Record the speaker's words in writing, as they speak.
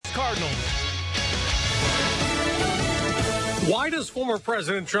Cardinals. Why does former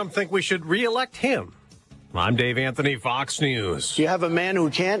President Trump think we should re-elect him? I'm Dave Anthony, Fox News. You have a man who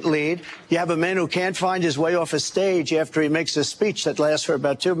can't lead. You have a man who can't find his way off a stage after he makes a speech that lasts for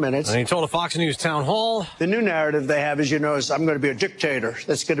about 2 minutes. And he told a Fox News town hall. The new narrative they have, as you know, is I'm going to be a dictator.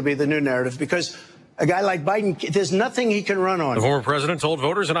 That's going to be the new narrative because a guy like Biden, there's nothing he can run on. The former president told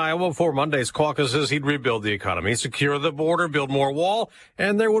voters in Iowa before Monday's caucuses he'd rebuild the economy, secure the border, build more wall,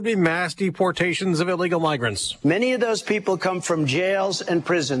 and there would be mass deportations of illegal migrants. Many of those people come from jails and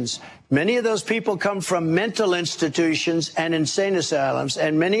prisons. Many of those people come from mental institutions and insane asylums,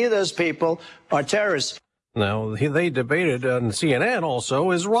 and many of those people are terrorists. Now, they debated on CNN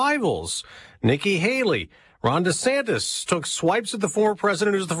also as rivals. Nikki Haley. Ron DeSantis took swipes at the former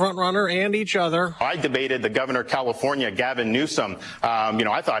president, who's the front runner, and each other. I debated the governor of California, Gavin Newsom.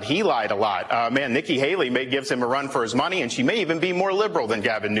 I thought he lied a lot. Nikki Haley gives him a run for his money, and she may even be more liberal than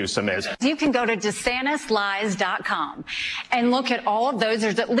Gavin Newsom is. You can go to DeSantisLies.com and look at all of those.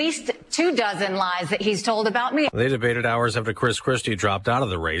 There's at least 24 lies that he's told about me. They debated hours after Chris Christie dropped out of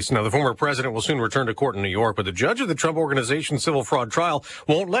the race. Now, the former president will soon return to court in New York, but the judge of the Trump Organization civil fraud trial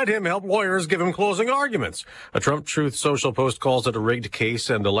won't let him help lawyers give him closing arguments. A Trump Truth Social post calls it a rigged case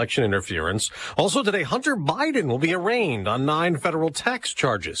and election interference. Also today, Hunter Biden will be arraigned on 9 federal tax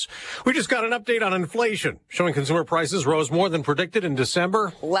charges. We just got an update on inflation, showing consumer prices rose more than predicted in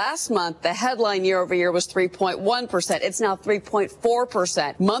December. Last month, the headline year over year was 3.1%. It's now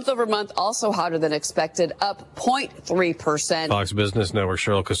 3.4%. Month over month, also hotter than expected, up 0.3%. Fox Business Network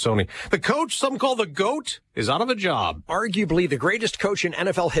Cheryl Casoni. The coach, some call the GOAT, is out of a job. Arguably the greatest coach in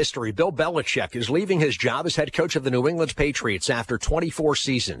NFL history, Bill Belichick, is leaving his job as head coach of the New England Patriots after 24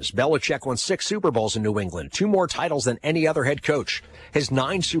 seasons. Belichick won 6 Super Bowls in New England, 2 more titles than any other head coach. His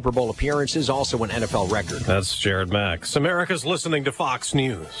 9 Super Bowl appearances, also an NFL record. That's Jared Max. America's listening to Fox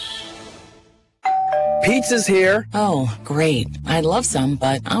News. Pizza's here. Oh, great. I'd love some,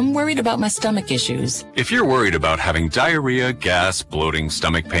 but I'm worried about my stomach issues. If you're worried about having diarrhea, gas, bloating,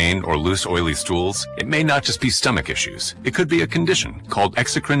 stomach pain, or loose, oily stools, it may not just be stomach issues. It could be a condition called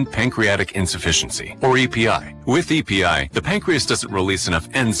exocrine pancreatic insufficiency, or EPI. With EPI, the pancreas doesn't release enough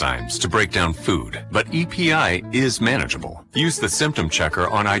enzymes to break down food, but EPI is manageable. Use the symptom checker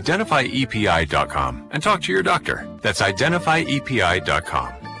on identifyepi.com and talk to your doctor. That's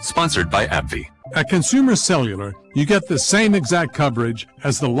identifyepi.com. Sponsored by AbbVie. At Consumer Cellular, you get the same exact coverage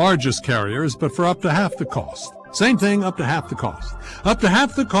as the largest carriers, but for up to half the cost. Same thing, up to half the cost. Up to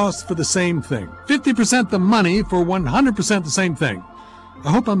half the cost for the same thing. 50% the money for 100% the same thing.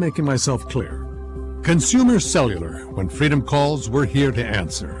 I hope I'm making myself clear. Consumer Cellular. When freedom calls, we're here to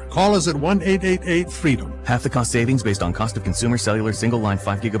answer. Call us at 1-888-FREEDOM. Half the cost savings based on cost of Consumer Cellular single-line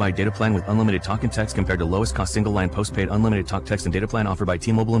 5GB data plan with unlimited talk and text compared to lowest cost single-line postpaid unlimited talk, text, and data plan offered by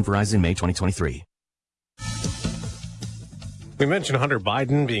T-Mobile and Verizon May 2023. We mentioned Hunter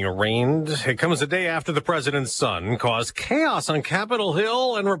Biden being arraigned. It comes a day after the president's son caused chaos on Capitol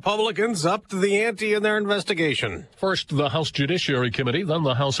Hill, and Republicans upped the ante in their investigation. First, the House Judiciary Committee, then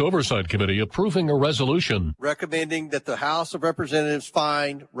the House Oversight Committee approving a resolution recommending that the House of Representatives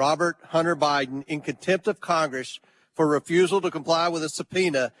find Robert Hunter Biden in contempt of Congress for refusal to comply with a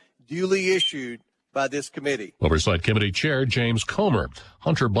subpoena duly issued by this committee. Oversight Committee Chair James Comer.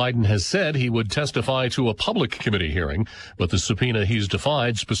 Hunter Biden has said he would testify to a public committee hearing, but the subpoena he's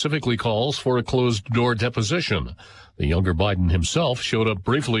defied specifically calls for a closed-door deposition. The younger Biden himself showed up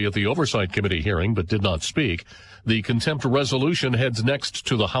briefly at the Oversight Committee hearing but did not speak. The contempt resolution heads next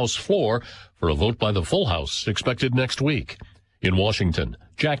to the House floor for a vote by the full House, expected next week. In Washington,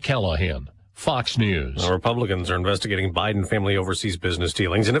 Jack Callahan, Fox News. Republicans are investigating Biden family overseas business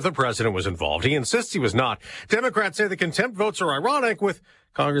dealings, and if the president was involved, he insists he was not. Democrats say the contempt votes are ironic, with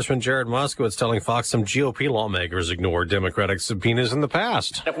Congressman Jared Moskowitz telling Fox some GOP lawmakers ignored Democratic subpoenas in the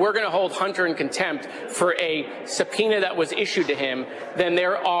past. If we're going to hold Hunter in contempt for a subpoena that was issued to him, then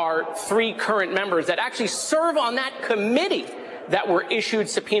there are 3 current members that actually serve on that committee that were issued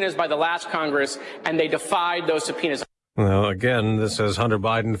subpoenas by the last Congress, and they defied those subpoenas. Well, again, this says Hunter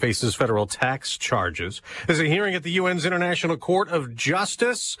Biden faces federal tax charges. There's a hearing at the UN's International Court of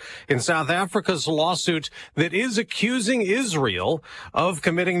Justice in South Africa's lawsuit that is accusing Israel of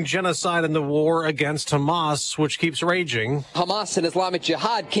committing genocide in the war against Hamas, which keeps raging. Hamas and Islamic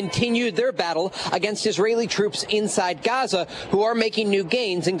Jihad continued their battle against Israeli troops inside Gaza, who are making new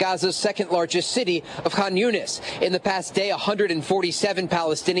gains in Gaza's second largest city of Khan Yunis. In the past day, 147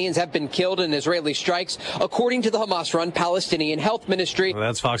 Palestinians have been killed in Israeli strikes, according to the Hamas-run U.S.-run Palestinian Health Ministry. Well,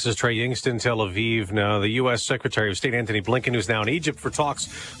 that's Fox's Trey Yingst in Tel Aviv. Now, the U.S. Secretary of State Antony Blinken, who's now in Egypt for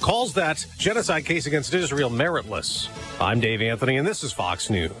talks, calls that genocide case against Israel meritless. I'm Dave Anthony, and this is Fox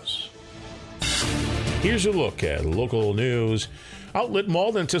News. Here's a look at local news. Outlet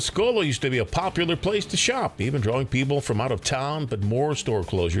Mall in Tuscola used to be a popular place to shop, even drawing people from out of town, but more store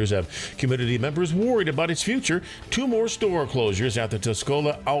closures have community members worried about its future. 2 more store closures at the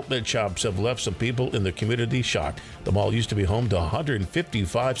Tuscola outlet shops have left some people in the community shocked. The mall used to be home to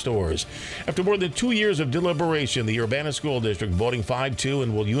 155 stores. After more than 2 years of deliberation, the Urbana School District voting 5-2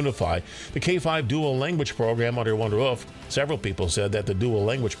 and will unify the K-5 dual language program under one roof. Several people said that the dual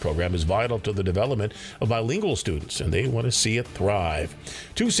language program is vital to the development of bilingual students, and they want to see it thrive.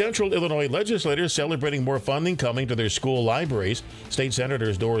 2 Central Illinois legislators celebrating more funding coming to their school libraries. State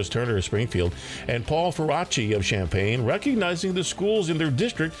Senators Doris Turner of Springfield and Paul Ferracci of Champaign recognizing the schools in their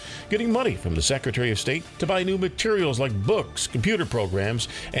district getting money from the Secretary of State to buy new materials like books, computer programs,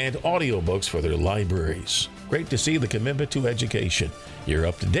 and audiobooks for their libraries. Great to see the commitment to education. You're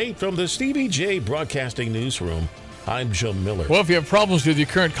up to date from the Stevie Jay Broadcasting Newsroom. I'm Jim Miller. Well, if you have problems with your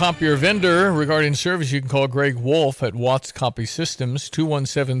current copier vendor regarding service, you can call Greg Wolf at Watts Copy Systems,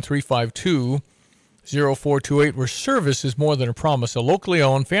 217-352-0428, where service is more than a promise. A locally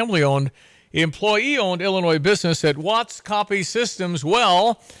owned, family-owned, employee-owned Illinois business at Watts Copy Systems.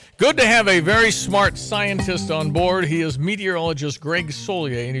 Well, good to have a very smart scientist on board. He is meteorologist Greg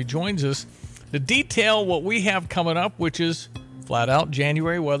Solier, and he joins us to detail what we have coming up, which is flat-out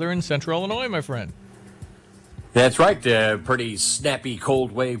January weather in central Illinois, my friend. That's right. Pretty snappy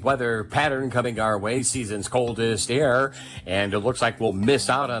cold wave weather pattern coming our way. Season's coldest air. And it looks like we'll miss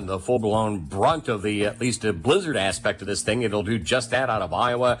out on the full-blown brunt of the, at least a blizzard aspect of this thing. It'll do just that out of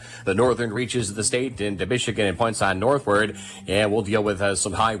Iowa, the northern reaches of the state, into Michigan and points on northward. And we'll deal with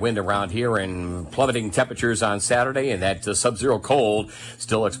some high wind around here and plummeting temperatures on Saturday. And that sub-zero cold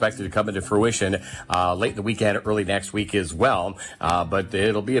still expected to come into fruition late in the weekend, early next week as well. But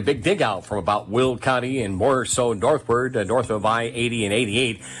it'll be a big dig out from about Will County and more so northward, north of I-80 and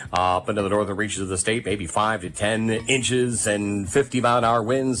 88, up into the northern reaches of the state, maybe 5 to 10 inches and 50-mile-an-hour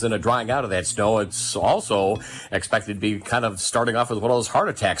winds and a drying out of that snow. It's also expected to be kind of starting off with one of those heart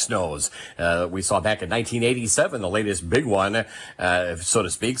attack snows we saw back in 1987, the latest big one, so to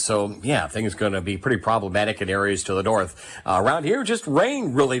speak. So, yeah, things going to be pretty problematic in areas to the north. Around here, just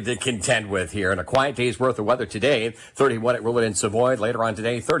rain really to contend with here, and a quiet day's worth of weather today. 31 at Willard and Savoy. Later on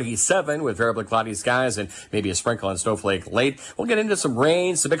today, 37 with variably cloudy skies and maybe a sprinkle and snowflake late. We'll get into some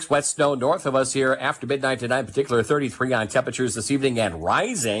rain, some mixed wet snow north of us here after midnight tonight, in particular 33 on temperatures this evening and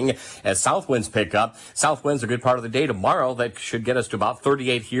rising as south winds pick up. South winds a good part of the day tomorrow. That should get us to about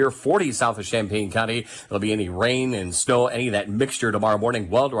 38 here, 40 south of Champaign County. There'll be any rain and snow, any of that mixture tomorrow morning,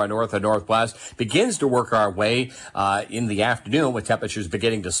 well to our north and northwest. Begins to work our way in the afternoon with temperatures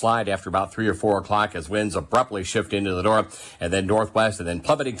beginning to slide after about 3 or 4 o'clock as winds abruptly shift into the north and then northwest, and then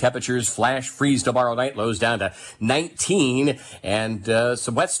plummeting temperatures, flash freeze tomorrow night, lows down to 19, and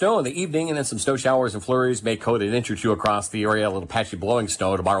some wet snow in the evening, and then some snow showers and flurries may coat an inch or two across the area. A little patchy blowing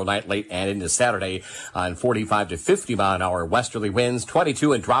snow tomorrow night, late and into Saturday on 45 to 50 mile an hour westerly winds.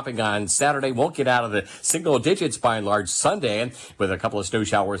 22 and dropping on Saturday. Won't get out of the single digits by and large Sunday, with a couple of snow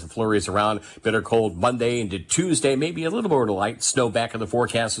showers and flurries around. Bitter cold Monday into Tuesday. Maybe a little more light snow back in the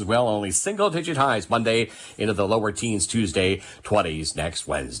forecast as well. Only single digit highs Monday into the lower teens Tuesday, 20s next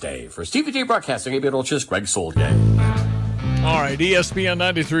Wednesday. For Stevie Jay Broadcasting, meteorologist Greg Soldier. All right, ESPN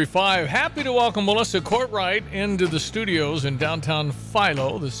 93.5. Happy to welcome Melissa Courtwright into the studios in downtown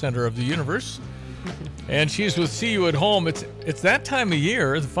Philo, the center of the universe. And she's with See You at Home. It's that time of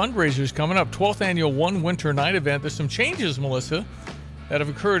year. The fundraiser's coming up. 12th annual One Winter Night event. There's some changes, Melissa, that have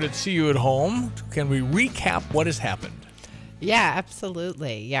occurred at See You at Home. Can we recap what has happened? Yeah,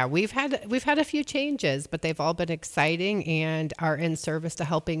 absolutely. Yeah, we've had a few changes, but they've all been exciting and are in service to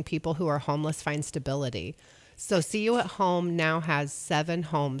helping people who are homeless find stability. So See You at Home now has 7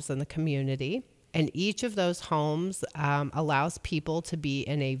 homes in the community, and each of those homes allows people to be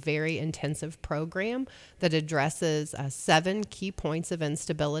in a very intensive program that addresses 7 key points of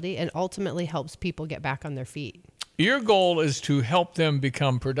instability and ultimately helps people get back on their feet. Your goal is to help them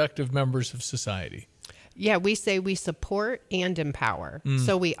become productive members of society. Yeah, we say we support and empower.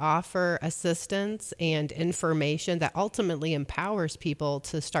 So we offer assistance and information that ultimately empowers people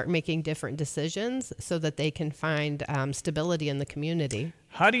to start making different decisions so that they can find stability in the community.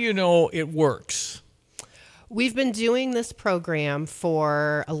 How do you know it works? We've been doing this program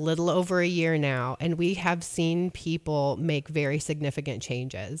for a little over a year now, and we have seen people make very significant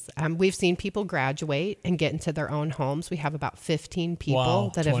changes. We've seen people graduate and get into their own homes. We have about 15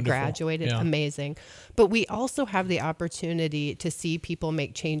 people that have wonderful. graduated. Yeah. Amazing. But we also have the opportunity to see people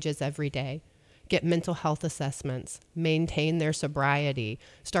make changes every day. Get mental health assessments, maintain their sobriety,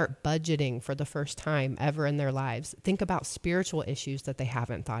 start budgeting for the first time ever in their lives. Think about spiritual issues that they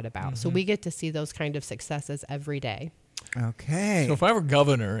haven't thought about. So we get to see those kind of successes every day. Okay. So if I were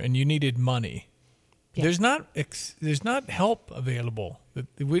governor and you needed money, there's not help available.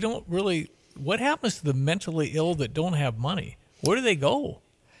 We don't really. What happens to the mentally ill that don't have money? Where do they go?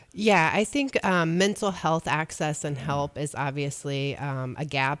 Yeah, I think mental health access and help is obviously a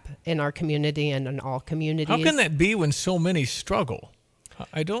gap in our community and in all communities. How can that be when so many struggle?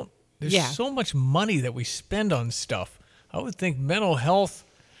 There's so much money that we spend on stuff. I would think mental health,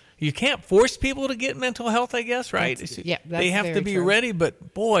 you can't force people to get mental health, I guess, right? They have to be ready,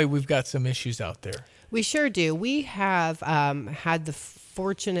 but boy, we've got some issues out there. We sure do. We have had the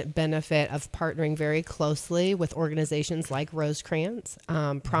fortunate benefit of partnering very closely with organizations like Rosecrans,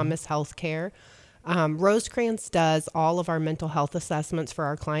 Promise Healthcare. Rosecrans does all of our mental health assessments for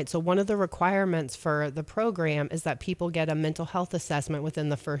our clients. So one of the requirements for the program is that people get a mental health assessment within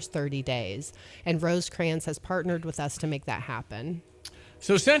the first 30 days. And Rosecrans has partnered with us to make that happen.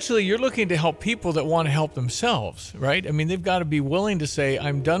 So essentially, you're looking to help people that want to help themselves, right? I mean, they've got to be willing to say,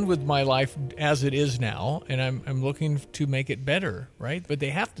 I'm done with my life as it is now, and I'm looking to make it better, right? But they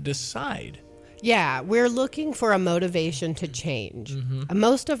have to decide. Yeah, we're looking for a motivation to change.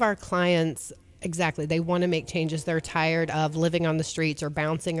 Most of our clients, exactly, they want to make changes. They're tired of living on the streets or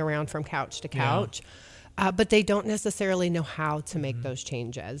bouncing around from couch to couch. But they don't necessarily know how to make those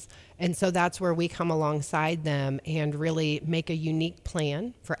changes. And so that's where we come alongside them and really make a unique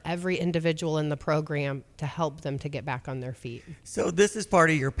plan for every individual in the program to help them to get back on their feet. So this is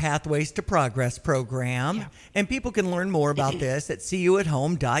part of your Pathways to Progress program. And people can learn more about this at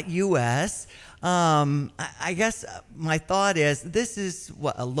seeyouathome.us. I guess my thought is this is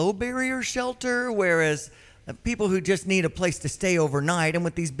a low barrier shelter, whereas people who just need a place to stay overnight and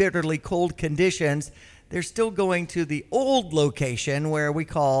with these bitterly cold conditions, they're still going to the old location where we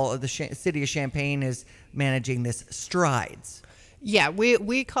call the city of Champaign is managing this Strides. Yeah,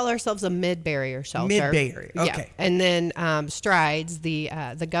 we call ourselves a mid-barrier shelter. Mid-barrier, okay. Yeah. And then Strides, the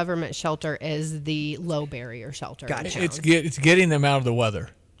government shelter, is the low-barrier shelter. Gotcha. It's getting them out of the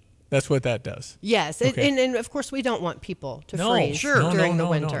weather. That's what that does. Yes, Okay. and of course we don't want people to freeze Sure. during the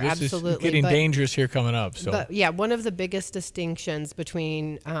winter. This Absolutely, is getting dangerous here coming up. So, but yeah, one of the biggest distinctions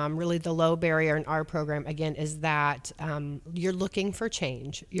between really the low barrier and our program again is that you're looking for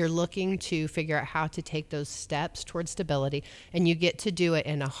change. You're looking to figure out how to take those steps towards stability, and you get to do it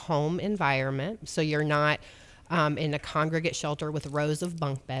in a home environment. So you're not in a congregate shelter with rows of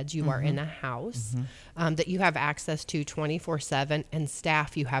bunk beds. You are in a house that you have access to 24/7, and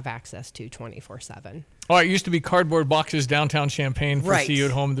staff you have access to 24/7. Oh, it used to be cardboard boxes downtown Champaign for See You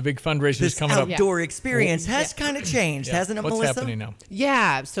at Home. The big fundraiser is coming up. This outdoor experience has kind of changed, hasn't it, What's Melissa? happening now?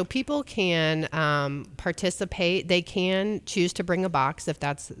 Yeah, so people can participate. They can choose to bring a box if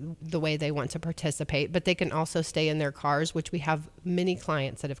that's the way they want to participate, but they can also stay in their cars, which we have many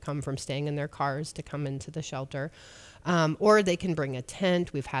clients that have come from staying in their cars to come into the shelter. Or they can bring a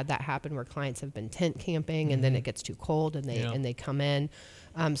tent. We've had that happen where clients have been tent camping and then it gets too cold and they come in.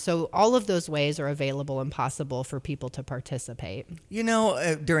 So all of those ways are available and possible for people to participate. You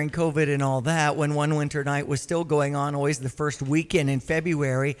know, during COVID and all that, when one winter night was still going on, always the first weekend in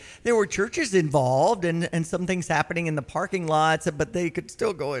February, there were churches involved and some things happening in the parking lots, but they could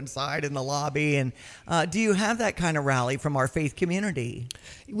still go inside in the lobby. And do you have that kind of rally from our faith community?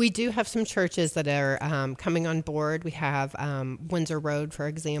 We do have some churches that are coming on board. We have Windsor Road, for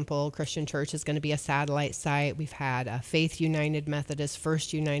example. Christian Church is going to be a satellite site. We've had Faith United Methodist, First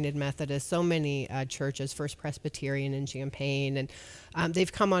United Methodist, so many churches, First Presbyterian in Champaign, and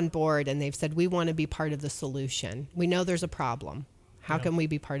they've come on board and they've said, we want to be part of the solution. We know there's a problem. How can we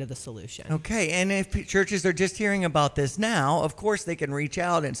be part of the solution? Okay, and if churches are just hearing about this now, of course they can reach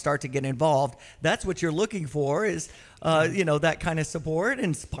out and start to get involved. That's what you're looking for is, that kind of support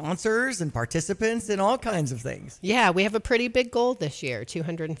and sponsors and participants and all kinds of things. Yeah, we have a pretty big goal this year,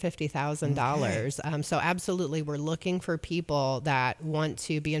 $250,000. Okay. So absolutely, we're looking for people that want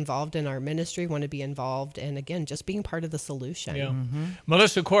to be involved in our ministry, want to be involved, and again, just being part of the solution. Yeah.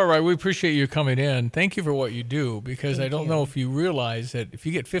 Melissa Courtwright, we appreciate you coming in. Thank you for what you do, because I don't know if you realize that if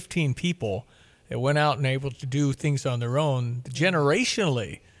you get 15 people that went out and able to do things on their own,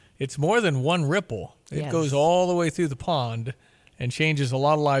 generationally, it's more than one ripple. It goes all the way through the pond, and changes a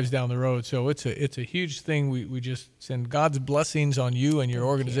lot of lives down the road. So it's a huge thing. We just send God's blessings on you and your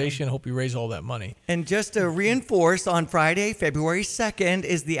organization. Hope you raise all that money. And just to reinforce, on Friday, February 2nd,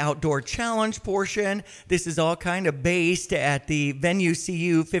 is the outdoor challenge portion. This is all kind of based at the venue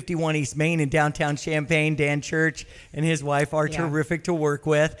CU 51 East Main in downtown Champaign. Dan Church and his wife are terrific to work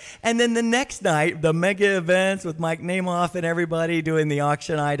with. And then the next night, the mega events with Mike Namath and everybody doing the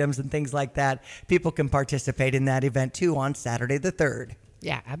auction items and things like that. People can participate in that event too on Saturday the 3rd.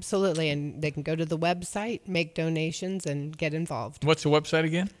 Yeah, absolutely. And they can go to the website, make donations, and get involved. What's the website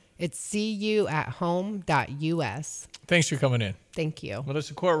again? It's cuathome.us. Thanks for coming in. Thank you.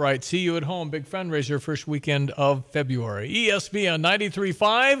 Melissa Courtwright, See You at Home, big fundraiser, first weekend of February. ESPN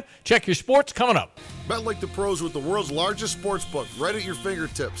 93.5. Check your sports coming up. Bet like the pros with the world's largest sports book right at your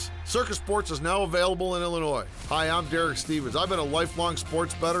fingertips. Circus Sports is now available in Illinois. Hi, I'm Derek Stevens. I've been a lifelong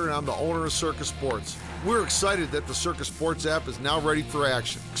sports bettor, and I'm the owner of Circus Sports. We're excited that the Circus Sports app is now ready for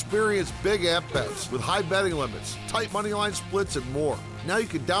action. Experience big app bets with high betting limits, tight money line splits, and more. Now you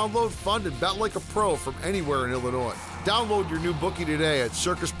can download, fund, and bet like a pro from anywhere in Illinois. Download your new bookie today at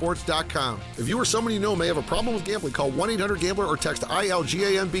circusports.com. If you or someone you know may have a problem with gambling, call 1-800-GAMBLER or text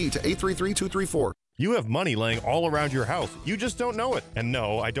ILGAMB to 833-234. You have money laying all around your house. You just don't know it. And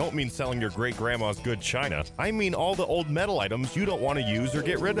no, I don't mean selling your great-grandma's good china. I mean all the old metal items you don't want to use or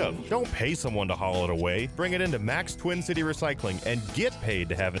get rid of. Don't pay someone to haul it away. Bring it into Max Twin City Recycling and get paid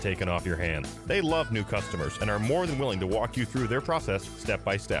to have it taken off your hands. They love new customers and are more than willing to walk you through their process step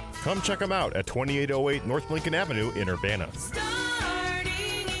by step. Come check them out at 2808 North Lincoln Avenue in Urbana.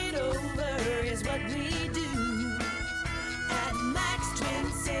 Starting it over is what we do at Max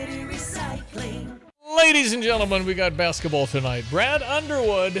Twin City Recycling. Ladies and gentlemen, we got basketball tonight. Brad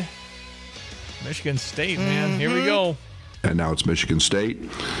Underwood, Michigan State, man. Here we go. And now it's Michigan State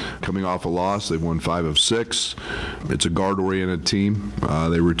coming off a loss. They've won 5 of 6. It's a guard-oriented team.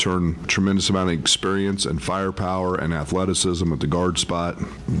 They return a tremendous amount of experience and firepower and athleticism at the guard spot.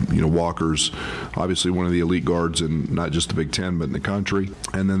 You know, Walker's obviously one of the elite guards in not just the Big Ten, but in the country.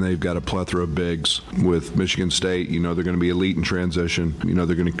 And then they've got a plethora of bigs with Michigan State. You know, they're going to be elite in transition. You know,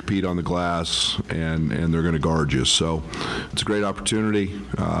 they're going to compete on the glass, and they're going to guard you. So it's a great opportunity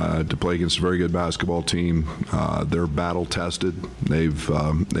to play against a very good basketball team. They're battle-tested.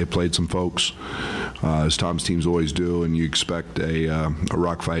 They've played some folks, as Tom's teams always do, and you expect a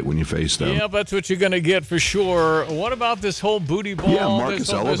rock fight when you face them. Yeah, that's what you're going to get for sure. What about this whole booty ball? Yeah, Marcus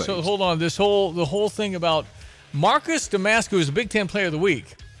elevates. Hold on. The whole thing about Marcus Damasco is a Big Ten Player of the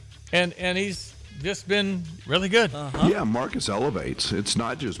Week, and he's just been really good. Yeah, Marcus elevates. It's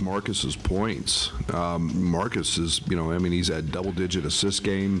not just Marcus's points. Marcus is, you know, I mean, he's had double-digit assist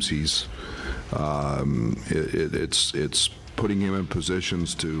games. He's it's putting him in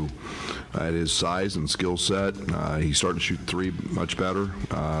positions to, at his size and skill set. He's starting to shoot three much better.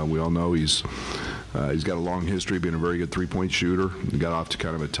 We all know he's got a long history of being a very good three-point shooter. He got off to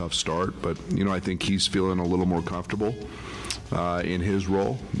kind of a tough start, but, you know, I think he's feeling a little more comfortable in his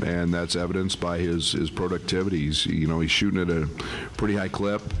role, and that's evidenced by his productivity. He's shooting at a pretty high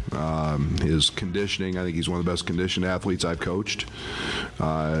clip. His conditioning, I think he's one of the best conditioned athletes I've coached,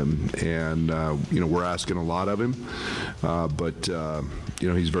 and we're asking a lot of him, but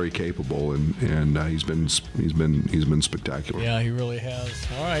he's very capable, and he's been spectacular. Yeah, he really has.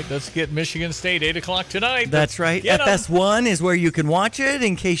 All right, let's get Michigan State 8:00 tonight. That's right. FS1 is where you can watch it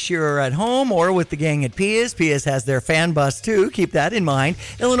in case you're at home or with the gang at Pius. Pius has their fan bus too. Keep that in mind.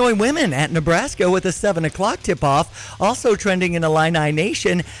 Illinois women at Nebraska with a 7:00 tip-off. Also trending in Illini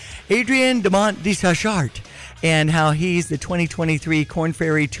Nation, Adrien Demont-Dishachart, and how he's the 2023 Korn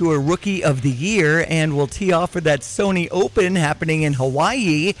Ferry Tour Rookie of the Year and will tee off for that Sony Open happening in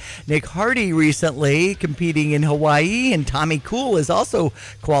Hawaii. Nick Hardy recently competing in Hawaii, and Tommy Kuhl is also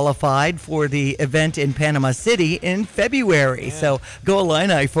qualified for the event in Panama City in February. Yeah. So go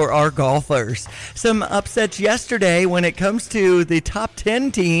Illini for our golfers. Some upsets yesterday when it comes to the top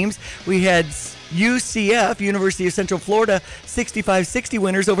 10 teams. We had UCF, University of Central Florida, 65-60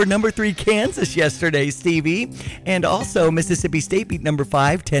 winners over number 3 Kansas yesterday, Stevie. And also Mississippi State beat number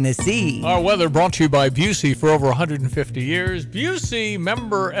 5 Tennessee. Our weather brought to you by Busey for over 150 years. Busey,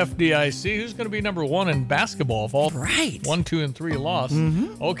 member FDIC. Who's going to be number 1 in basketball? If all right. 1, 2, and 3 lost.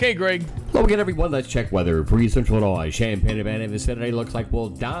 Mm-hmm. Okay, Greg. Hello again, everyone. Let's check weather for Central Illinois. Champaign-Urbana vicinity looks like we'll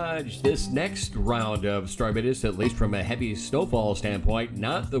dodge this next round of storminess, at least from a heavy snowfall standpoint.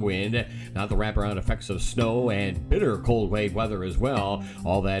 Not the wind, not the wraparound effects of snow, and bitter cold wave weather as well.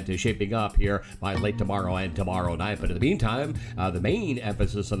 All that is shaping up here by late tomorrow and tomorrow night. But in the meantime, the main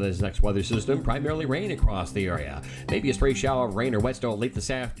emphasis on this next weather system, primarily rain across the area. Maybe a stray shower of rain or wet snow late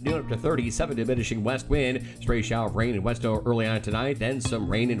this afternoon up to 37, diminishing west wind. Stray shower of rain and wet snow early on tonight. Then some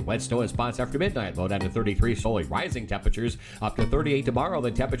rain and wet snow in spots after midnight. Low down to 33, slowly rising temperatures up to 38 tomorrow.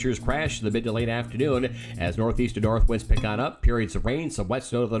 The temperatures crash in the mid to late afternoon as northeast to north winds pick on up. Periods of rain, some wet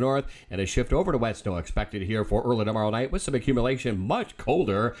snow to the north, and a shift over to wet snow expected here for early tomorrow night with some accumulation much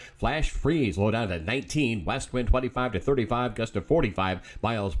colder. Flash freeze, low down to 19. West wind 25 to 35, gust of 45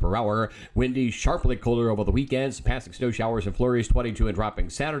 miles per hour. Windy, sharply colder over the weekends. Passing snow showers and flurries 22 and dropping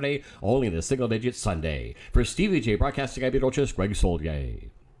Saturday. Only in the single digits Sunday. For Stevie Jay Broadcasting, I'm meteorologist Greg Soldier.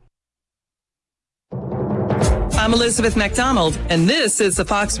 I'm Elizabeth McDonald, and this is the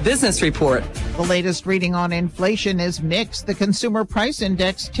Fox Business Report. The latest reading on inflation is mixed. The Consumer Price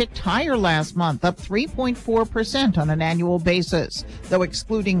Index ticked higher last month, up 3.4% on an annual basis. Though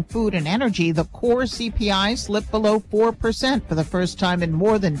excluding food and energy, the core CPI slipped below 4% for the first time in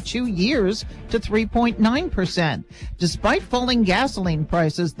more than 2 years to 3.9%. Despite falling gasoline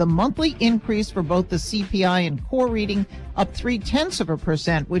prices, the monthly increase for both the CPI and core reading up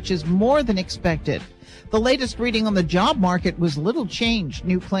 0.3%, which is more than expected. The latest reading on the job market was little changed.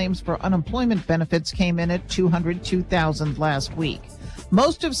 New claims for unemployment benefits came in at 202,000 last week.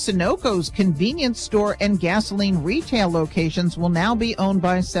 Most of Sunoco's convenience store and gasoline retail locations will now be owned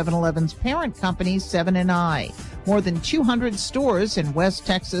by 7-Eleven's parent company, 7 & I. More than 200 stores in West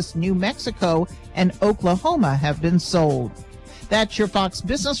Texas, New Mexico, and Oklahoma have been sold. That's your Fox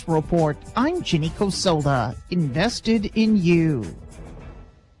Business Report. I'm Ginny Cosola. Invested in you.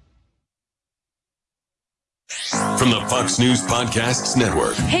 From the Fox News Podcasts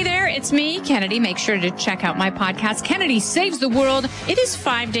Network. Hey there, it's me, Kennedy. Make sure to check out my podcast, Kennedy Saves the World. It is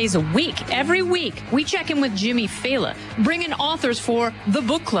 5 days a week. Every week, we check in with Jimmy Fallon, bring in authors for the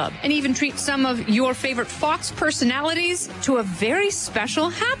book club, and even treat some of your favorite Fox personalities to a very special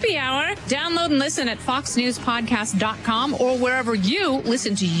happy hour. Download and listen at foxnewspodcast.com or wherever you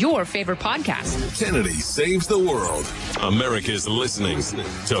listen to your favorite podcast. Kennedy Saves the World. America's listening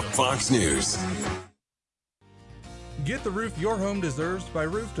to Fox News. Get the roof your home deserves by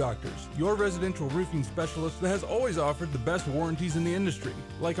Roof Doctors, your residential roofing specialist that has always offered the best warranties in the industry,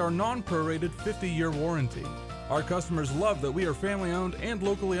 like our non-prorated 50-year warranty. Our customers love that we are family-owned and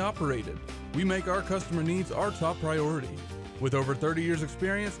locally operated. We make our customer needs our top priority. With over 30 years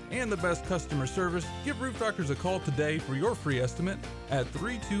experience and the best customer service, give Roof Doctors a call today for your free estimate at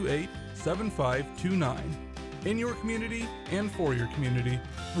 328-7529. In your community and for your community,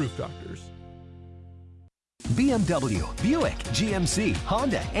 Roof Doctors. BMW, Buick, GMC,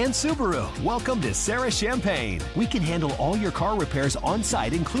 Honda, and Subaru. Welcome to Sarah Champagne. We can handle all your car repairs on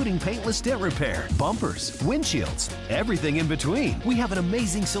site, including paintless dent repair, bumpers, windshields, everything in between. We have an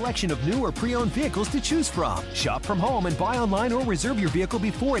amazing selection of new or pre-owned vehicles to choose from. Shop from home and buy online or reserve your vehicle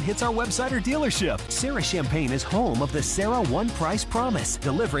before it hits our website or dealership. Sarah Champagne is home of the Sarah One Price Promise,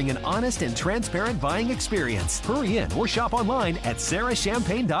 delivering an honest and transparent buying experience. Hurry in or shop online at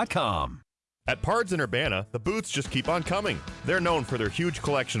sarahchampagne.com. At Pards in Urbana, the boots just keep on coming. They're known for their huge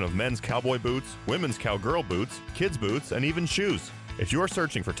collection of men's cowboy boots, women's cowgirl boots, kids' boots, and even shoes. If you're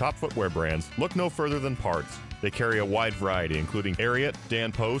searching for top footwear brands, look no further than Pards. They carry a wide variety, including Ariat,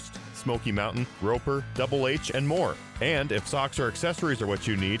 Dan Post, Smoky Mountain, Roper, Double H, and more. And if socks or accessories are what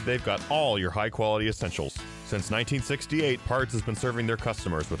you need, they've got all your high-quality essentials. Since 1968, Pards has been serving their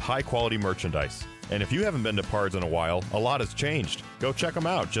customers with high-quality merchandise. And if you haven't been to Pards in a while, a lot has changed. Go check them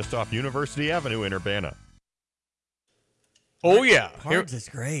out just off University Avenue in Urbana. Oh, yeah. Pards is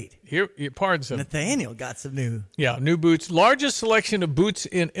great. Pards. Nathaniel got some new. Yeah, new boots. Largest selection of boots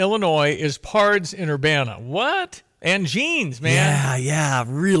in Illinois is Pards in Urbana. What? And jeans, man. Yeah,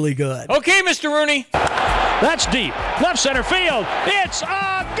 really good. Okay, Mr. Rooney. That's deep. Left center field. It's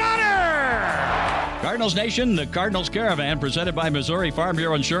a gutter! Cardinals Nation, the Cardinals Caravan, presented by Missouri Farm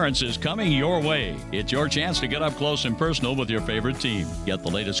Bureau Insurance, is coming your way. It's your chance to get up close and personal with your favorite team. Get the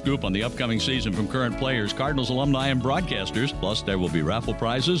latest scoop on the upcoming season from current players, Cardinals alumni, and broadcasters. Plus, there will be raffle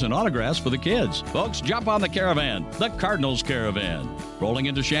prizes and autographs for the kids. Folks, jump on the Caravan, the Cardinals Caravan. Rolling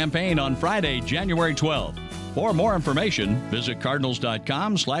into Champaign on Friday, January 12th. For more information, visit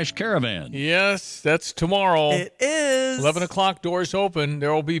cardinals.com/caravan. Yes, that's tomorrow. It is. 11 o'clock, doors open.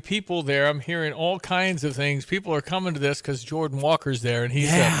 There will be people there. I'm hearing all kinds of things. People are coming to this because Jordan Walker's there, and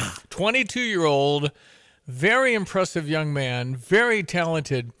he's a 22-year-old, very impressive young man, very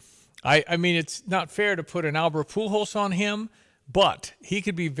talented. I mean, it's not fair to put an Albert Pujols on him, but he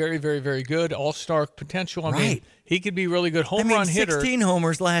could be very, very, very good. All-star potential. I mean, he could be really good home run hitter. 16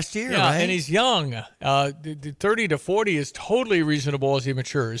 homers last year, yeah, right? And he's young. 30 to 40 is totally reasonable as he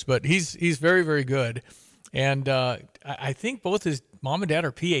matures, but he's very, very good. And I think both his mom and dad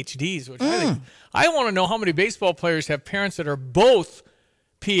are PhDs, which I want to know how many baseball players have parents that are both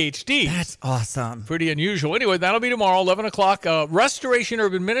PhDs. That's awesome. Pretty unusual. Anyway, that'll be tomorrow, 11 o'clock. Restoration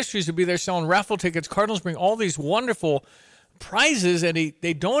Urban Ministries will be there selling raffle tickets. Cardinals bring all these wonderful prizes, and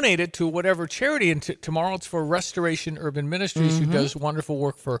they donate it to whatever charity. And tomorrow it's for Restoration Urban Ministries, who does wonderful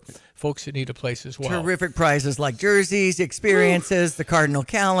work for folks that need a place as well. Terrific prizes like jerseys, experiences, the Cardinal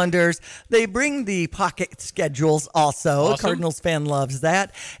calendars. They bring the pocket schedules also. Awesome. Cardinals fan loves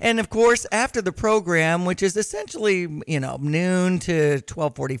that. And of course, after the program, which is essentially, noon to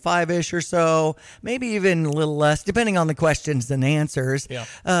 12:45-ish or so, maybe even a little less, depending on the questions and answers.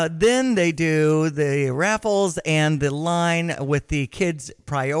 Yeah. Then they do the raffles and the line with the kids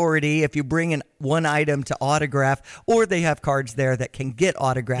priority if you bring in one item to autograph, or they have cards there that can get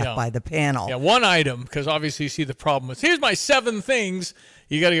autographed by the panel. Yeah, one item, because obviously you see the problem with, here's my 7 things.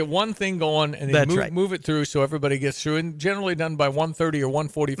 You got to get one thing going and then move it through so everybody gets through, and generally done by 1:30 or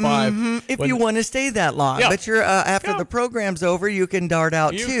 1:45. If you want to stay that long. Yeah. But you're after the program's over, you can dart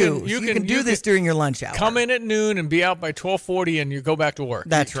out too. You can do this during your lunch hour. Come in at noon and be out by 12:40 and you go back to work.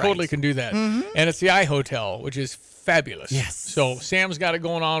 That's you right. Totally can do that. And it's the iHotel, which is fabulous. Yes. So Sam's got it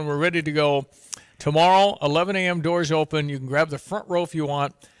going on. We're ready to go. Tomorrow, 11 a.m., doors open. You can grab the front row if you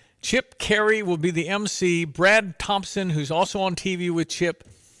want. Chip Carey will be the MC. Brad Thompson, who's also on TV with Chip.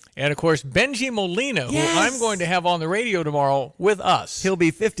 And, of course, Benji Molina, who I'm going to have on the radio tomorrow with us. He'll be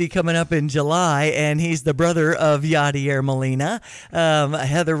 50 coming up in July, and he's the brother of Yadier Molina.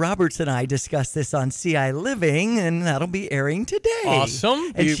 Heather Roberts and I discussed this on CI Living, and that'll be airing today.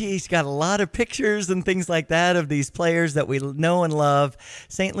 Awesome. And she's got a lot of pictures and things like that of these players that we know and love.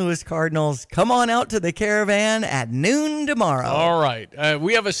 St. Louis Cardinals, come on out to the Caravan at noon tomorrow. All right.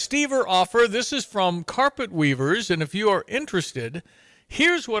 We have a Stever offer. This is from Carpet Weavers, and if you are interested,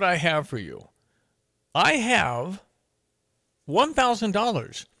 here's what I have for you. I have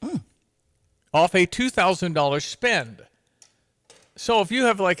 $1,000 off a $2,000 spend. So if you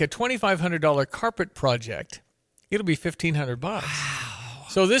have like a $2,500 carpet project, it'll be $1,500. Wow.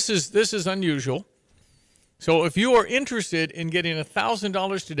 So this is unusual. So if you are interested in getting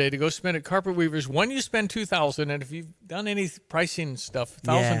 $1,000 today to go spend at Carpet Weavers, when you spend $2,000, and if you've done any pricing stuff,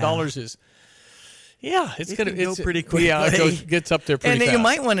 $1,000 is. Yeah, it's going to go pretty quickly. Yeah, it gets up there pretty fast. And you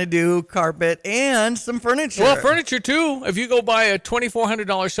might want to do carpet and some furniture. Well, furniture too. If you go buy a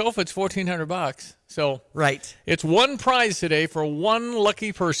 $2,400 sofa, it's $1,400. So it's one prize today for one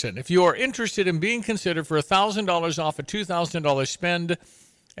lucky person. If you are interested in being considered for $1,000 off a $2,000 spend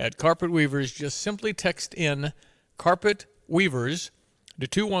at Carpet Weavers, just simply text in Carpet Weavers to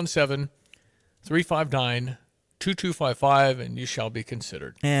 217-359-2255, and you shall be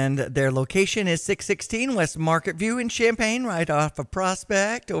considered. And their location is 616 West Market View in Champaign, right off of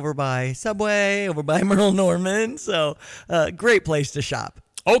Prospect, over by Subway, over by Merle Norman. So great place to shop.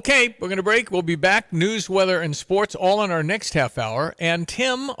 Okay, we're going to break. We'll be back. News, weather, and sports all in our next half hour. And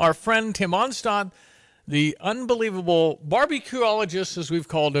Tim, our friend Tim Onstott, the unbelievable BBQologist, as we've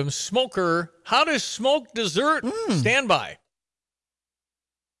called him, smoker, how to smoke dessert. Stand by.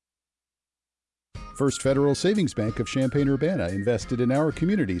 First Federal Savings Bank of Champaign-Urbana invested in our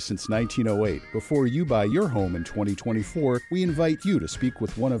community since 1908. Before you buy your home in 2024, we invite you to speak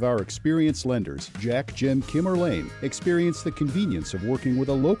with one of our experienced lenders, Jack, Jim, Kim, or Lane. Experience the convenience of working with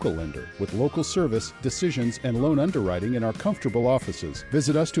a local lender with local service, decisions, and loan underwriting in our comfortable offices.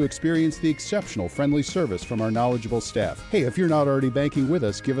 Visit us to experience the exceptional friendly service from our knowledgeable staff. Hey, if you're not already banking with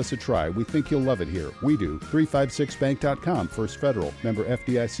us, give us a try. We think you'll love it here. We do. 356bank.com, First Federal. Member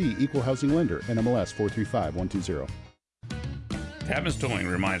FDIC, Equal Housing Lender, NMLS 435120. Tapman's Towing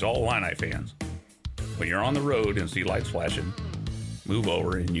reminds all Illini fans, when you're on the road and see lights flashing, move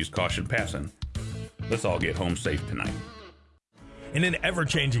over and use caution passing. Let's all get home safe tonight. In an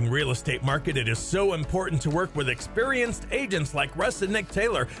ever-changing real estate market, it is so important to work with experienced agents like Russ and Nick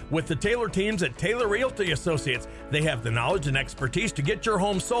Taylor with the Taylor teams at Taylor Realty Associates. They have the knowledge and expertise to get your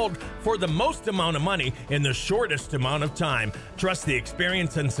home sold for the most amount of money in the shortest amount of time. Trust the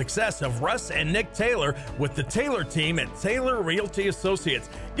experience and success of Russ and Nick Taylor with the Taylor team at Taylor Realty Associates.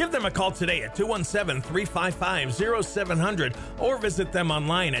 Give them a call today at 217-355-0700 or visit them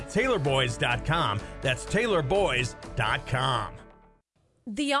online at taylorboys.com. That's taylorboys.com.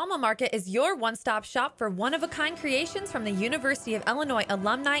 The Alma Market is your one-stop shop for one-of-a-kind creations from the University of Illinois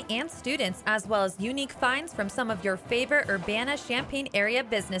alumni and students, as well as unique finds from some of your favorite Urbana-Champaign area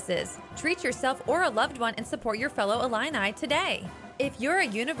businesses. Treat yourself or a loved one and support your fellow Illini today. If you're a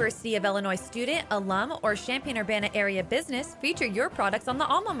University of Illinois student, alum, or Champaign-Urbana area business, feature your products on the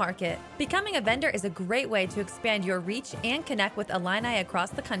Alma Market. Becoming a vendor is a great way to expand your reach and connect with Illini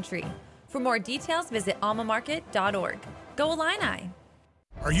across the country. For more details, visit almamarket.org. Go Illini!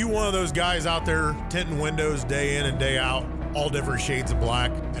 Are you one of those guys out there tinting windows day in and day out, all different shades of black,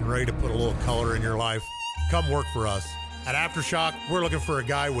 and ready to put a little color in your life? Come work for us. At Aftershock, we're looking for a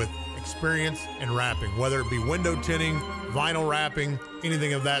guy with experience in wrapping, whether it be window tinting, vinyl wrapping,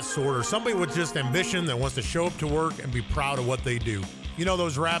 anything of that sort, or somebody with just ambition that wants to show up to work and be proud of what they do. You know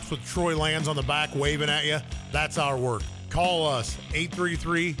those wraps with Troy Lands on the back waving at you? That's our work. Call us,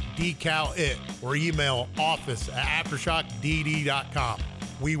 833-DECAL-IT, or email office@aftershockdd.com.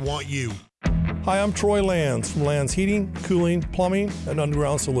 We want you. Hi, I'm Troy Lands from Lands Heating, Cooling, Plumbing, and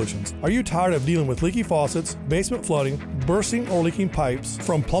Underground Solutions. Are you tired of dealing with leaky faucets, basement flooding, bursting or leaking pipes?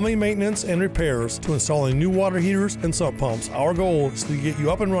 From plumbing maintenance and repairs to installing new water heaters and sump pumps, our goal is to get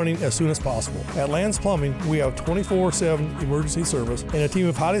you up and running as soon as possible. At Lands Plumbing, we have 24/7 emergency service and a team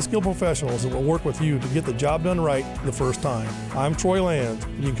of highly skilled professionals that will work with you to get the job done right the first time. I'm Troy Lands,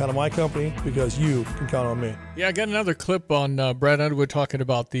 and you can count on my company because you can count on me. Yeah, I got another clip on Brad Underwood talking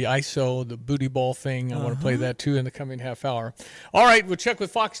about the ISO, the booty ball thing. I want to play that too in the coming half hour. All right, we'll check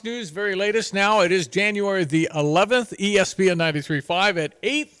with Fox News, very latest now. It is January the 11th, ESPN 93.5 at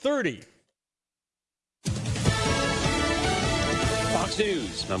 8:30. Fox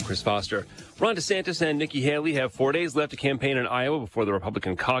News, I'm Chris Foster. Ron DeSantis and Nikki Haley have 4 days left to campaign in Iowa before the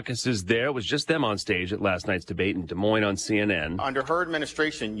Republican caucuses there. It was just them on stage at last night's debate in Des Moines on CNN. Under her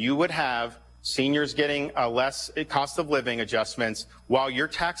administration, you would have seniors getting less cost of living adjustments while your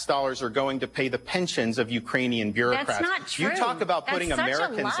tax dollars are going to pay the pensions of Ukrainian bureaucrats. That's not true. You talk about That's putting such a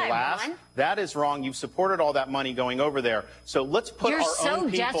Americans lie, last. Ron. That is wrong. You've supported all that money going over there. So let's put our own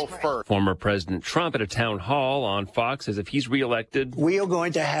people first. Former President Trump at a town hall on Fox says if he's reelected, we are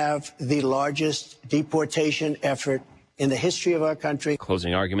going to have the largest deportation effort in the history of our country.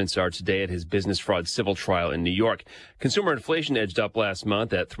 Closing arguments are today at his business fraud civil trial in New York. Consumer inflation edged up last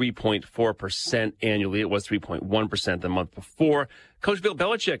month at 3.4% annually. It was 3.1% the month before. Coach Bill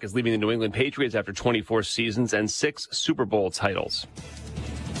Belichick is leaving the New England Patriots after 24 seasons and 6 Super Bowl titles.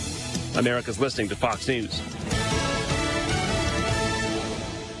 America's listening to Fox News.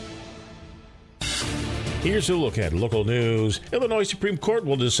 Here's a look at local news. Illinois Supreme Court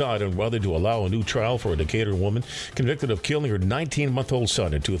will decide on whether to allow a new trial for a Decatur woman convicted of killing her 19-month-old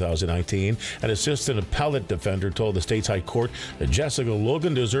son in 2019. An assistant appellate defender told the state's high court that Jessica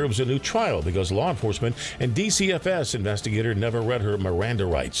Logan deserves a new trial because law enforcement and DCFS investigator never read her Miranda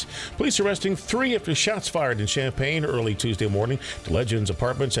rights. Police arresting 3 after shots fired in Champaign early Tuesday morning to Legends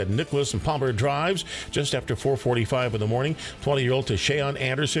Apartments at Nicholas and Palmer Drives just after 4:45 in the morning. 20-year-old Tashawn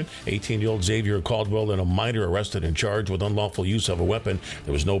Anderson, 18-year-old Xavier Caldwell, and a minor arrested and charged with unlawful use of a weapon.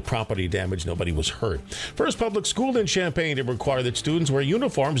 There was no property damage. Nobody was hurt. First public school in Champaign to require that students wear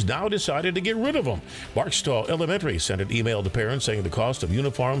uniforms now decided to get rid of them. Barksdale Elementary sent an email to parents saying the cost of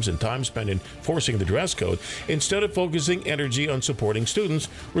uniforms and time spent enforcing the dress code instead of focusing energy on supporting students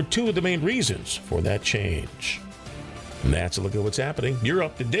were 2 of the main reasons for that change. And that's a look at what's happening. You're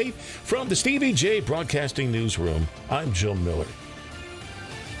up to date from the Stevie Jay Broadcasting Newsroom. I'm Joe Miller.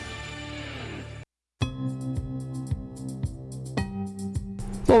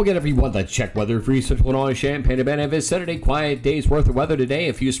 Well, again, everyone, let's check weather for East Central Illinois, Champaign-Urbana. Vicinity, quiet day's worth of weather today.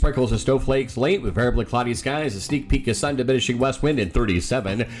 A few sprinkles of snowflakes late with variably cloudy skies. A sneak peek of sun, diminishing west wind in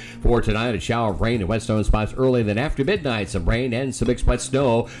 37. For tonight, a shower of rain and wet snow in spots early. Then after midnight, some rain and some mixed wet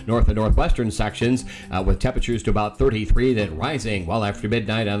snow north and northwestern sections with temperatures to about 33. Then rising well after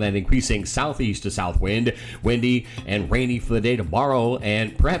midnight on that increasing southeast to south wind. Windy and rainy for the day tomorrow,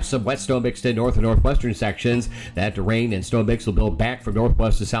 and perhaps some wet snow mixed in north and northwestern sections. That rain and snow mix will build back from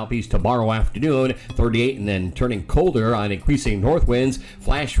northwest to southeast tomorrow afternoon, 38, and then turning colder on increasing north winds.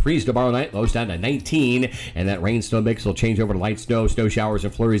 Flash freeze tomorrow night, lows down to 19, and that rain snow mix will change over to light snow, snow showers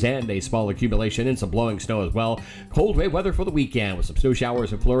and flurries, and a small accumulation and some blowing snow as well. Cold wave weather for the weekend with some snow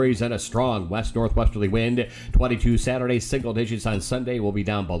showers and flurries and a strong west northwesterly wind. 22 Saturday, single digits on Sunday will be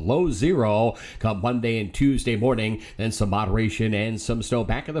down below 0 come Monday and Tuesday morning. Then some moderation and some snow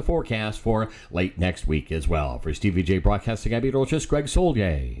back in the forecast for late next week as well. For Stevie Jay Broadcasting, I'm meteorologist Greg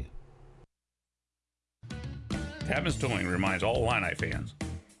Solier. Tapman's Towing reminds all Illini fans,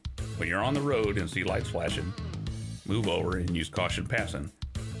 when you're on the road and see lights flashing, move over and use caution passing.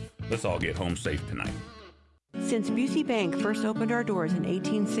 Let's all get home safe tonight. Since Busey Bank first opened our doors in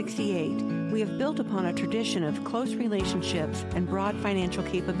 1868, we have built upon a tradition of close relationships and broad financial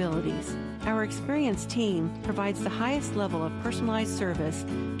capabilities. Our experienced team provides the highest level of personalized service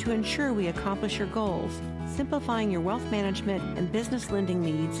to ensure we accomplish your goals, simplifying your wealth management and business lending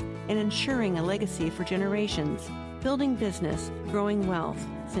needs and ensuring a legacy for generations. Building business, growing wealth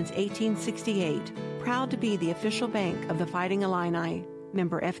since 1868. Proud to be the official bank of the Fighting Illini.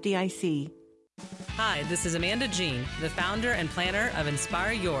 Member FDIC. Hi, this is Amanda Jean, the founder and planner of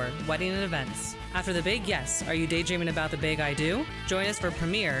Inspire Your Wedding and Events. After the big yes, are you daydreaming about the big I do? Join us for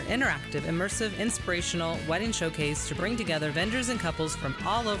premier, interactive, immersive, inspirational wedding showcase to bring together vendors and couples from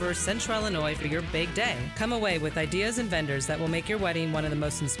all over Central Illinois for your big day. Come away with ideas and vendors that will make your wedding one of the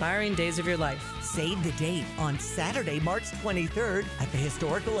most inspiring days of your life. Save the date on Saturday, March 23rd at the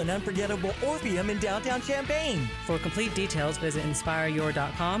historical and unforgettable Orpheum in downtown Champaign. For complete details, visit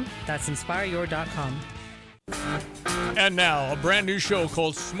inspireyour.com. That's inspireyour.com. And now, a brand new show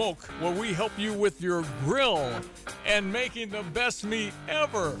called Smoke, where we help you with your grill and making the best meat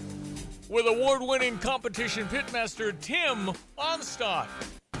ever. With award-winning competition pitmaster Tim Onstott.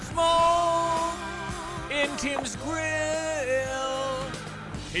 Smoke in Tim's Grill.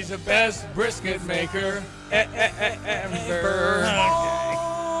 He's the best brisket maker ever.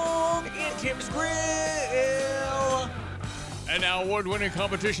 Smoke in Tim's Grill. And now award-winning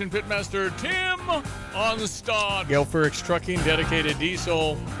competition pitmaster Tim Onstott. Guilford Trucking, dedicated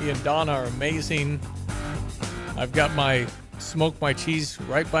diesel. He and Don are amazing. I've got my cheese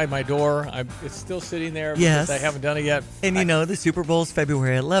right by my door. It's still sitting there because I haven't done it yet. And the Super Bowl's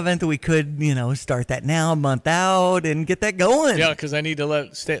February 11th. We could, start that now, a month out, and get that going. Yeah, because I need to let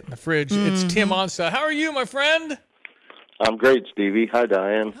it stay in the fridge. It's Tim Onstott. How are you, my friend? I'm great, Stevie. Hi,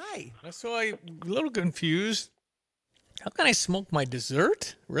 Diane. Hi. So I'm a little confused. How can I smoke my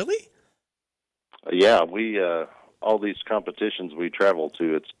dessert? Really? Yeah, we all these competitions we travel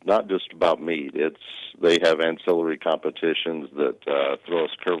to. It's not just about meat. They have ancillary competitions that throw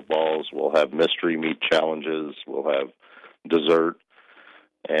us curveballs. We'll have mystery meat challenges. We'll have dessert,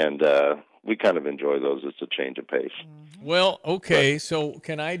 and we kind of enjoy those. It's a change of pace. Well, okay. So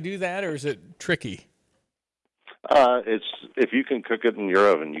can I do that, or is it tricky? It's if you can cook it in your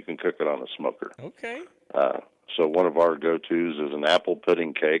oven, you can cook it on a smoker. Okay. So one of our go-tos is an apple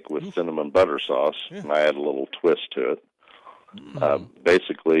pudding cake with cinnamon butter sauce, and I add a little twist to it.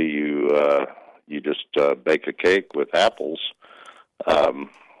 Basically, you just bake a cake with apples,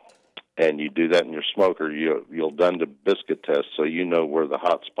 and you do that in your smoker. You'll done the biscuit test, so you know where the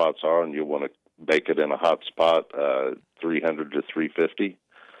hot spots are, and you'll want to bake it in a hot spot, 300 to 350.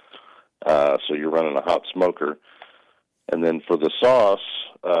 So you're running a hot smoker. And then for the sauce,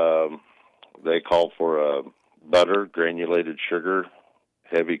 they call for butter, granulated sugar,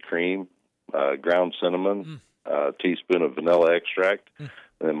 heavy cream, ground cinnamon, a teaspoon of vanilla extract. And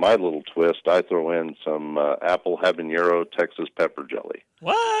then my little twist, I throw in some apple habanero Texas pepper jelly.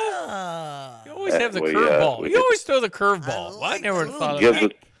 What? You always have the curveball. You always throw the curveball. I never thought of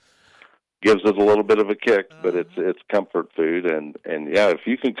that. Gives it a little bit of a kick, but it's comfort food, and yeah, if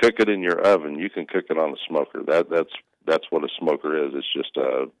you can cook it in your oven, you can cook it on a smoker. That's what a smoker is. It's just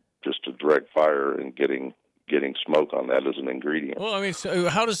a direct fire and getting smoke on that as an ingredient. Well, I mean, so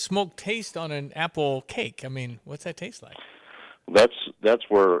how does smoke taste on an apple cake? I mean, what's that taste like? That's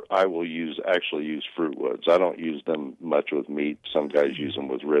where I will actually use fruit woods. I don't use them much with meat. Some guys use them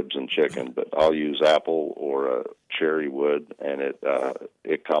with ribs and chicken, but I'll use apple or cherry wood, and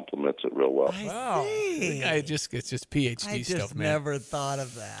it complements it real well. Wow, it's just PhD stuff, man. I never thought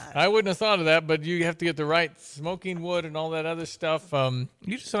of that. I wouldn't have thought of that, but you have to get the right smoking wood and all that other stuff. You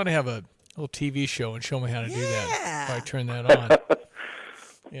just ought to have a little TV show and show me how to do that. If I turn that on,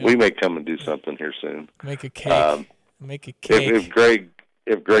 we may come and do something here soon. Make a cake. Make a cake.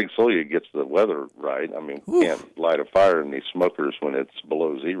 If Greg Solia gets the weather right, I mean, we can't light a fire in these smokers when it's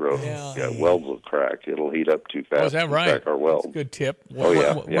below zero. Yeah, welds will crack. It'll heat up too fast. Oh, is that right? Crack our weld. That's a good tip.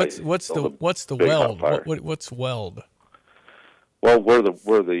 What's the weld? What's weld? Well, where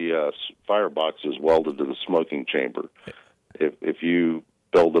the firebox is welded to the smoking chamber. If you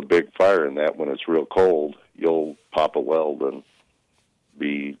build a big fire in that when it's real cold, you'll pop a weld and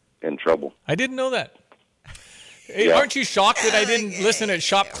be in trouble. I didn't know that. Hey, aren't you shocked that I didn't listen at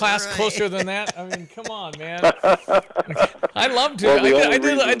shop class closer than that? I mean, come on, man. I love to.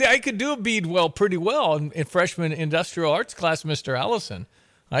 Well, I could do a bead weld pretty well in freshman industrial arts class, Mr. Allison.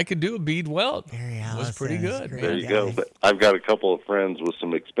 I could do a bead weld. It was pretty good. There you go. But I've got a couple of friends with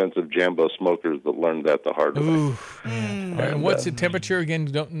some expensive Jambo smokers that learned that the hard way. Ooh. And what's the temperature again?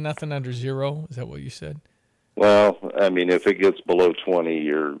 Nothing under zero? Is that what you said? Well, I mean, if it gets below 20,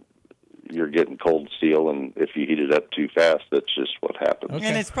 you're you're getting cold steel, and if you heat it up too fast, that's just what happens.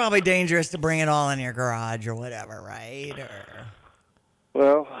 And it's probably dangerous to bring it all in your garage or whatever, right?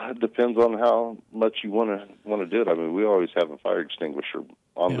 Well, it depends on how much you want to do it. I mean, we always have a fire extinguisher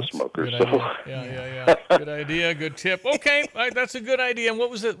on the smoker. Good So idea. Yeah. Good idea. Good tip. Okay, all right, that's a good idea. And what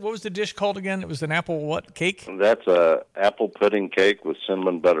was the dish called again? It was an apple what cake? That's a apple pudding cake with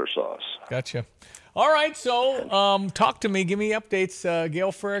cinnamon butter sauce. Gotcha. All right, so talk to me. Give me updates.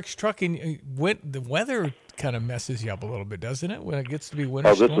 Gail Frericks Trucking. The weather kind of messes you up a little bit, doesn't it, when it gets to be winter?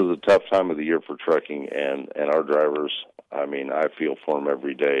 Oh, this is a tough time of the year for trucking, and our drivers. I mean, I feel for them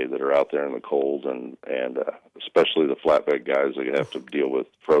every day that are out there in the cold, and especially the flatbed guys that have to deal with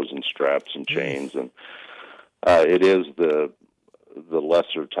frozen straps and chains. And it is the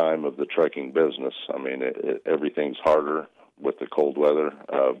lesser time of the trucking business. I mean, everything's harder with the cold weather.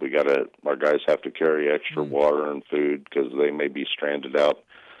 Our guys have to carry extra water and food because they may be stranded out,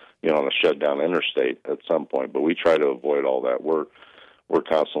 on a shut down interstate at some point. But we try to avoid all that. We're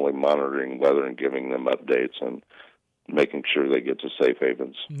constantly monitoring weather and giving them updates and making sure they get to safe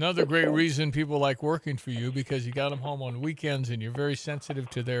havens. Another great reason people like working for you, because you got them home on weekends and you're very sensitive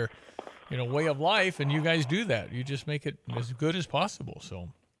to their, way of life, and you guys do that. You just make it as good as possible. So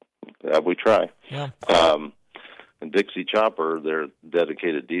we try. Yeah. And Dixie Chopper, their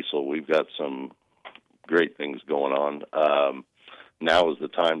dedicated diesel, we've got some great things going on. Now is the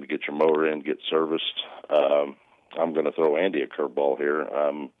time to get your mower in, get serviced. I'm going to throw Andy a curveball here.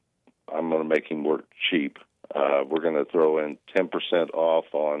 I'm going to make him work cheap. We're going to throw in 10%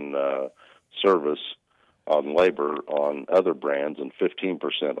 off on service, on labor, on other brands, and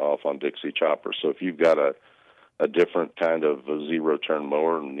 15% off on Dixie Chopper. So if you've got a different kind of a zero-turn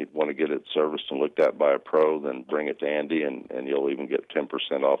mower and you want to get it serviced and looked at by a pro, then bring it to Andy, and you'll even get 10%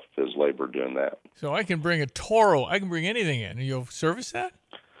 off his labor doing that. So I can bring a Toro. I can bring anything in. You'll service that?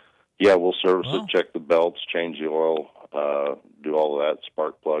 Yeah, we'll service it, check the belts, change the oil, do all of that,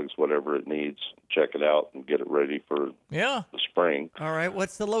 spark plugs, whatever it needs, check it out, and get it ready for the spring. All right,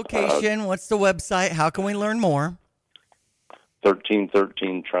 what's the location? What's the website? How can we learn more?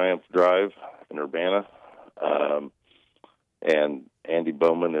 1313 Triumph Drive in Urbana. And Andy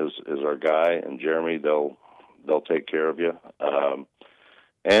Bowman is our guy, and Jeremy, they'll take care of you.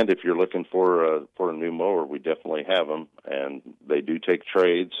 And if you're looking for a new mower, we definitely have them, and they do take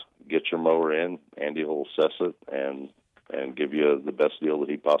trades. Get your mower in, Andy will assess it and give you the best deal that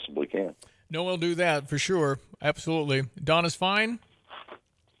he possibly can. No, we'll do that for sure. Absolutely. Donna's fine?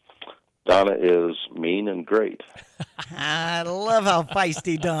 Donna is mean and great. I love how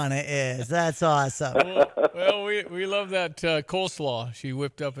feisty Donna is. That's awesome. Well, we love that coleslaw she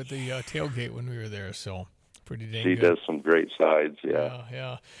whipped up at the tailgate when we were there, so pretty dang good. She does some great sides,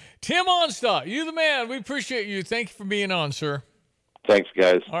 yeah. Tim Onstott, you the man. We appreciate you. Thank you for being on, sir. Thanks,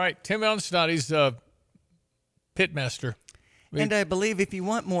 guys. All right, Tim Onstott, he's pitmaster. And I believe if you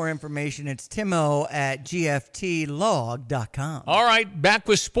want more information, it's Timo at GFTlog.com. All right, back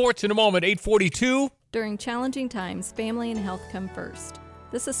with sports in a moment, 8:42. During challenging times, family and health come first.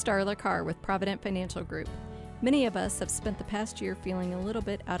 This is Starla Carr with Provident Financial Group. Many of us have spent the past year feeling a little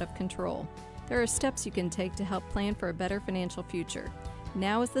bit out of control. There are steps you can take to help plan for a better financial future.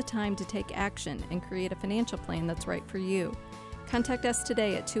 Now is the time to take action and create a financial plan that's right for you. Contact us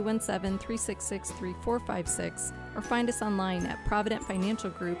today at 217-366-3456 or find us online at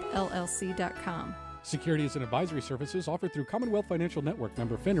providentfinancialgroupllc.com. Securities and advisory services offered through Commonwealth Financial Network,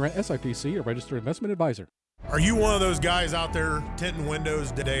 member FINRA SIPC, a registered investment advisor. Are you one of those guys out there tinting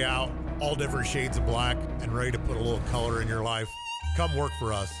windows day out, all different shades of black, and ready to put a little color in your life? Come work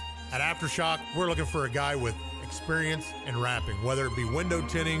for us. At Aftershock, we're looking for a guy with experience in wrapping, whether it be window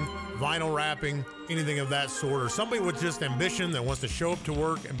tinting, vinyl wrapping, anything of that sort, or somebody with just ambition that wants to show up to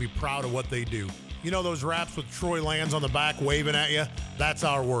work and be proud of what they do. You know those wraps with Troy Lands on the back waving at you? That's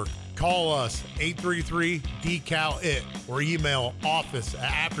our work. Call us, 833-DECAL-IT, or email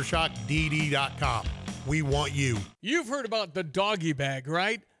office@aftershockdd.com. We want you. You've heard about the doggy bag,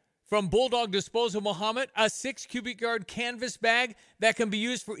 right? From Bulldog Disposal Muhammad, a 6 cubic yard canvas bag that can be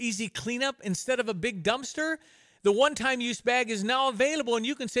used for easy cleanup instead of a big dumpster. The one-time use bag is now available, and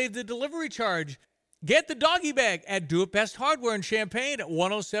you can save the delivery charge. Get the doggy bag at Do It Best Hardware in Champaign at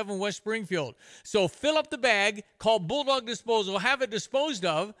 107 West Springfield. So fill up the bag, call Bulldog Disposal, have it disposed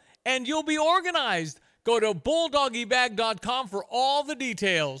of, and you'll be organized. Go to bulldoggybag.com for all the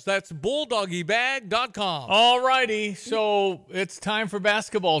details. That's bulldoggybag.com. All righty, so it's time for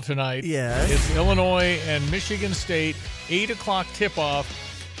basketball tonight. Yes. It's Illinois and Michigan State, 8 o'clock tip-off.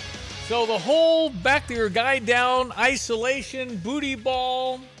 So the whole back there guide down, isolation, booty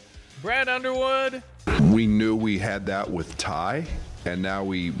ball, Brad Underwood. We knew we had that with Ty. and now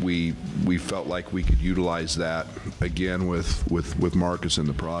we felt like we could utilize that again with Marcus in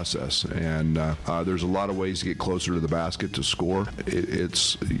the process. And there's a lot of ways to get closer to the basket to score.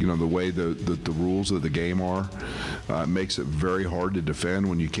 It's the way the rules of the game are, makes it very hard to defend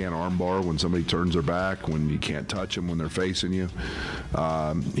when you can't armbar, when somebody turns their back, when you can't touch them when they're facing you.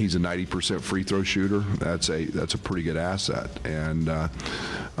 He's a 90% free throw shooter. That's a pretty good asset, and and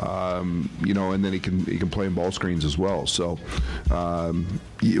then he can play in ball screens as well. So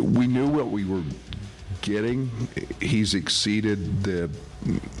we knew what we were getting. He's exceeded the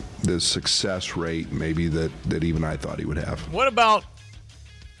success rate maybe that even I thought he would have. What about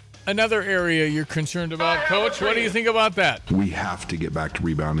another area you're concerned about, Coach? What do you think about that? We have to get back to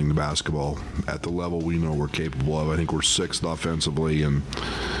rebounding the basketball at the level we know we're capable of. I think we're 6th offensively and,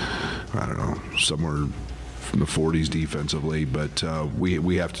 I don't know, somewhere in the 40s defensively, but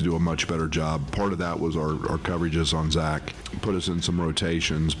we have to do a much better job. Part of that was our coverages on Zach, put us in some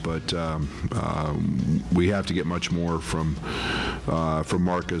rotations, but we have to get much more from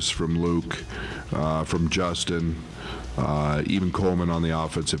Marcus, from Luke, from Justin, even Coleman on the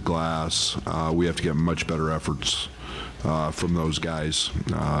offensive glass. We have to get much better efforts from those guys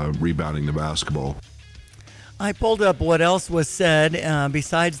rebounding the basketball. I pulled up what else was said.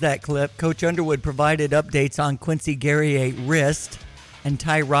 Besides that clip, Coach Underwood provided updates on Quincy Guerrier wrist and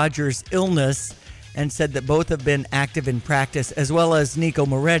Ty Rogers' illness, and said that both have been active in practice, as well as Nico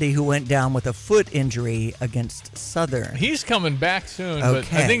Moretti, who went down with a foot injury against Southern. He's coming back soon, Okay.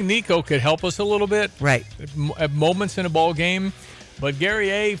 but I think Nico could help us a little bit. Right. At moments in a ball game. But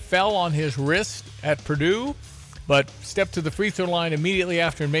Guerrier fell on his wrist at Purdue, but stepped to the free throw line immediately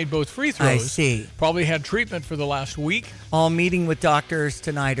after and made both free throws. I see. Probably had treatment for the last week. All meeting with doctors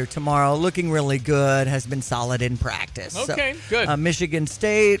tonight or tomorrow. Looking really good. Has been solid in practice. Okay, good. Michigan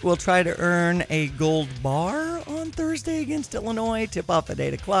State will try to earn a gold bar on Thursday against Illinois. Tip-off at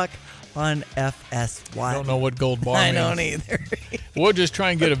 8 o'clock on FS1. I don't know what gold bar I means. don't either. We'll just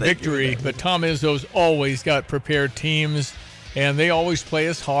try and get a victory. But Tom Izzo's always got prepared teams, and they always play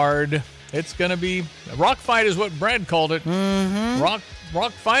us hard. It's going to be a rock fight is what Brad called it. Mm-hmm. Rock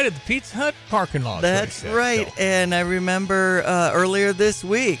fight at the Pizza Hut parking lot. That's right. So. And I remember earlier this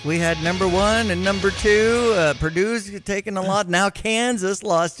week we had number 1 and number 2. Purdue's taking a lot. Now Kansas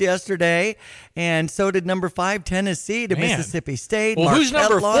lost yesterday. And so did number 5, Tennessee, to Mississippi State. Well, who's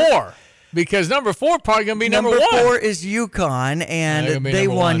number 4? Because number 4 probably going to be number 1. Number 4 is UConn, and they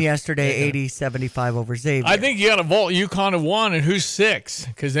won yesterday 80-75 over Xavier. I think you got to vault UConn to 1, and who's 6?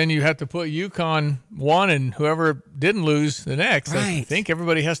 Because then you have to put UConn 1 and whoever didn't lose the next. Right. I think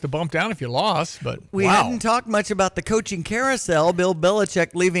everybody has to bump down if you lost. But we hadn't talked much about the coaching carousel. Bill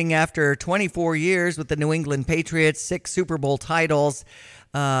Belichick leaving after 24 years with the New England Patriots, 6 Super Bowl titles.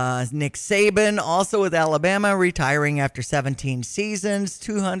 Nick Saban, also with Alabama, retiring after 17 seasons,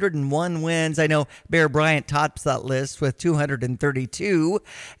 201 wins. I know Bear Bryant tops that list with 232.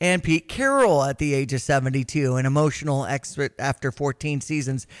 And Pete Carroll at the age of 72, an emotional exit after 14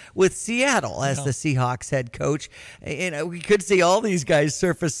 seasons with Seattle as the Seahawks head coach. We could see all these guys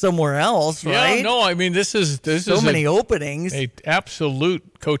surface somewhere else, right? Yeah, no, I mean, this is so many openings. A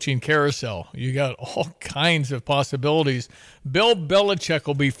absolute coaching carousel. You got all kinds of possibilities. Bill Belichick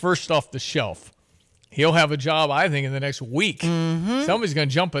will be first off the shelf. He'll have a job, I think, in the next week. Mm-hmm. Somebody's going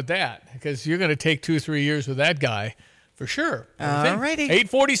to jump at that because you're going to take 2-3 years with that guy for sure. All righty.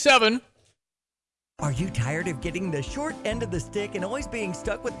 8:47. Are you tired of getting the short end of the stick and always being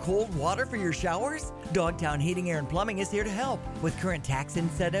stuck with cold water for your showers? Dogtown Heating, Air, and Plumbing is here to help. With current tax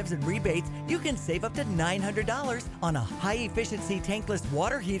incentives and rebates, you can save up to $900 on a high-efficiency tankless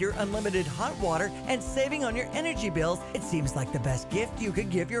water heater, unlimited hot water, and saving on your energy bills. It seems like the best gift you could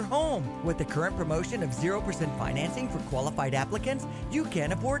give your home. With the current promotion of 0% financing for qualified applicants, you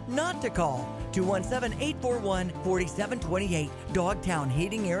can't afford not to call. 217-841-4728. Dogtown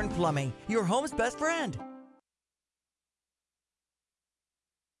Heating, Air, and Plumbing, your home's best friend.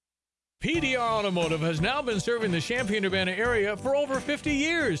 PDR Automotive has now been serving the Champaign-Urbana area for over 50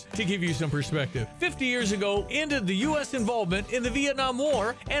 years. To give you some perspective, 50 years ago ended the U.S. involvement in the Vietnam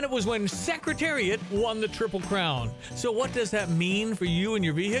War, and it was when Secretariat won the Triple Crown. So what does that mean for you and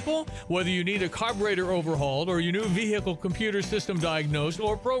your vehicle? Whether you need a carburetor overhauled or your new vehicle computer system diagnosed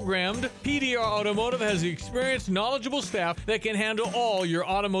or programmed, PDR Automotive has the experienced, knowledgeable staff that can handle all your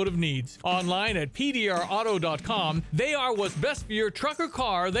automotive needs. Online at pdrauto.com, they are what's best for your truck or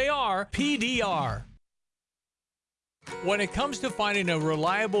car. They are PDR. When it comes to finding a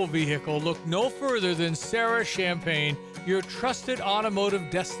reliable vehicle, look no further than Sarah Champagne, your trusted automotive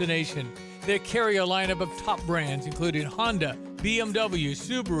destination. They carry a lineup of top brands including Honda, BMW,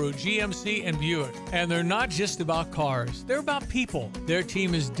 Subaru, GMC, and Buick. And they're not just about cars, they're about people. Their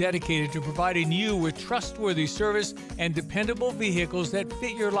team is dedicated to providing you with trustworthy service and dependable vehicles that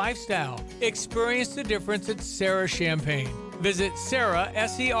fit your lifestyle. Experience the difference at Serra Champagne. Visit Serra,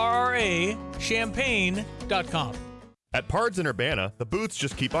 S-E-R-R-A, champagne.com. At Pards in Urbana, the boots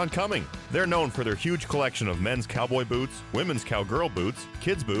just keep on coming. They're known for their huge collection of men's cowboy boots, women's cowgirl boots,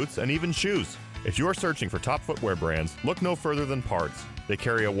 kids' boots, and even shoes. If you're searching for top footwear brands, look no further than Pards. They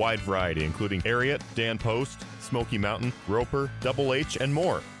carry a wide variety, including Ariat, Dan Post, Smoky Mountain, Roper, Double H, and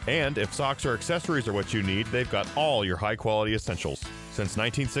more. And if socks or accessories are what you need, they've got all your high-quality essentials. Since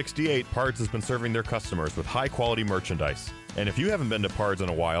 1968, Pards has been serving their customers with high-quality merchandise. And if you haven't been to Pards in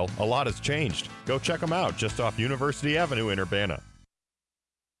a while, a lot has changed. Go check them out just off University Avenue in Urbana.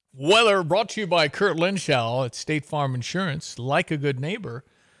 Weather brought to you by Kurt Linshaw at State Farm Insurance. Like a good neighbor,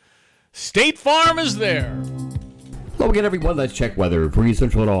 State Farm is there. Hello again, everyone. Let's check weather for East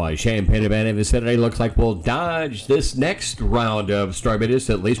Central Illinois. Champaign-Urbana vicinity looks like we'll dodge this next round of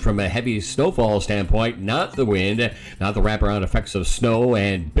storminess, at least from a heavy snowfall standpoint. Not the wind, not the wraparound effects of snow,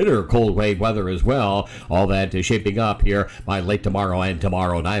 and bitter cold wave weather as well. All that is shaping up here by late tomorrow and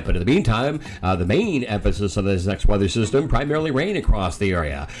tomorrow night. But in the meantime, the main emphasis on this next weather system, primarily rain across the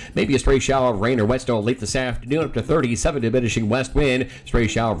area. Maybe a stray shower of rain or wet snow late this afternoon up to 37, diminishing west wind. Stray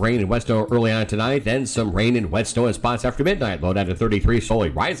shower of rain and wet snow early on tonight. Then some rain and wet snow in spots after midnight. Low down to 33, slowly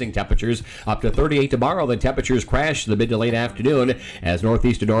rising temperatures up to 38 tomorrow. The temperatures crash in the mid to late afternoon as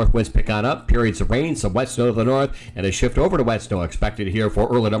northeast and north winds pick on up. Periods of rain, some wet snow to the north, and a shift over to wet snow expected here for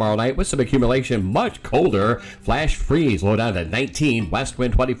early tomorrow night with some accumulation. Much colder. Flash freeze. Low down to 19. West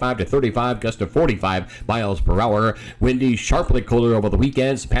wind 25 to 35, gust to 45 miles per hour. Windy, sharply colder over the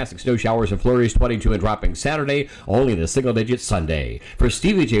weekends. Passing snow showers and flurries 22 and dropping Saturday. Only the single digits Sunday. For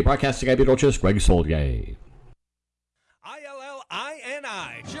Stevie Jay Broadcasting, I'm Beetlejuice, Greg Soldier.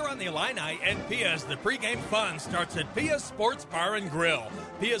 ILLINI. Cheer on the Illini and Pia's. The pregame fun starts at Pia's Sports Bar and Grill.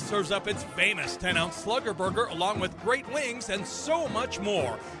 Pia's serves up its famous 10-ounce Slugger Burger along with great wings and so much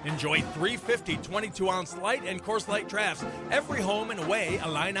more. Enjoy 350 22-ounce light and course light drafts every home and away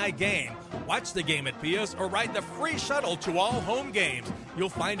Illini game. Watch the game at Pia's or ride the free shuttle to all home games. You'll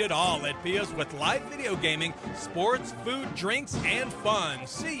find it all at Pia's with live video gaming, sports, food, drinks, and fun.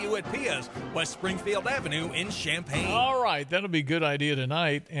 See you at Pia's, West Springfield Avenue in Champaign. All right, that'll be a good idea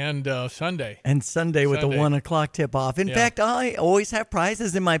tonight and Sunday. And Sunday with the 1 o'clock tip-off. In fact, I always have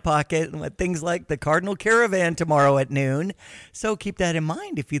prizes in my pocket with things like the Cardinal Caravan tomorrow at noon. So keep that in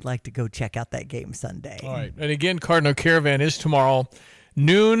mind if you'd like to go check out that game Sunday. All right. And again, Cardinal Caravan is tomorrow,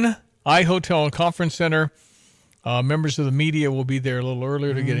 noon, iHotel and Conference Center. Members of the media will be there a little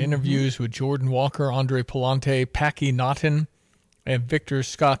earlier to get interviews with Jordan Walker, Andre Palante, Packy Naughton, and Victor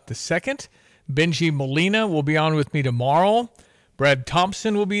Scott II. Benji Molina will be on with me tomorrow. Brad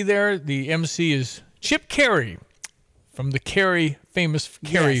Thompson will be there. The MC is Chip Carey from the famous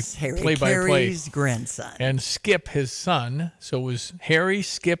Carey play-by-play. Carey's grandson. And Skip, his son. So it was Harry,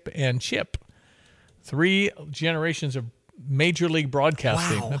 Skip, and Chip. 3 generations of Major League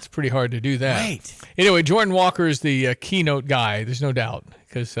Broadcasting. Wow. That's pretty hard to do that. Right. Anyway, Jordan Walker is the keynote guy. There's no doubt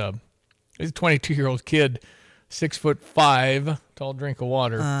because he's a 22-year-old kid, 6'5", tall drink of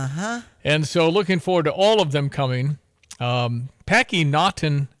water. Uh-huh. And so looking forward to all of them coming. Packy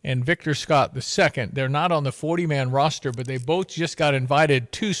Naughton and Victor Scott II, they're not on the 40-man roster, but they both just got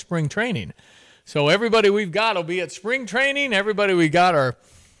invited to spring training. So everybody we've got will be at spring training. Everybody we got are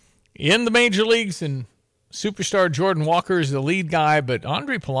in the major leagues, and superstar Jordan Walker is the lead guy, but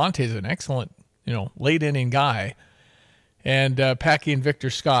Andre Palante is an excellent, late-inning guy. And Packy and Victor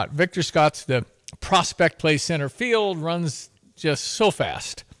Scott. Victor Scott's the prospect, plays center field, runs just so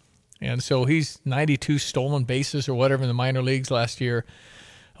fast. And so he's 92 stolen bases or whatever in the minor leagues last year.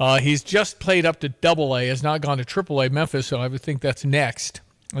 He's just played up to Double-A, has not gone to Triple-A Memphis, so I would think that's next.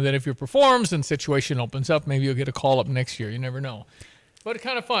 And then if he performs and situation opens up, maybe you'll get a call up next year. You never know. But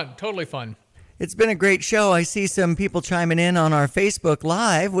kind of fun, totally fun. It's been a great show. I see some people chiming in on our Facebook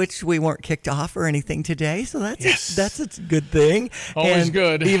Live, which we weren't kicked off or anything today, so that's a good thing. Always and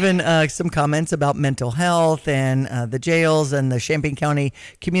good. Even some comments about mental health and the jails and the Champaign County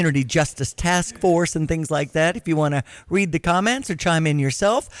Community Justice Task Force and things like that. If you want to read the comments or chime in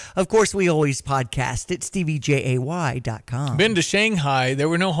yourself, of course, we always podcast at steviejay.com. Been to Shanghai. There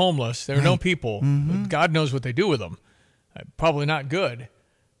were no homeless. There were no people. Mm-hmm. God knows what they do with them. Probably not good.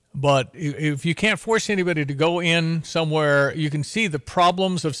 But if you can't force anybody to go in somewhere, you can see the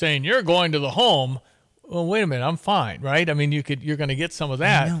problems of saying, you're going to the home. Well, wait a minute, I'm fine, right? I mean, you're going to get some of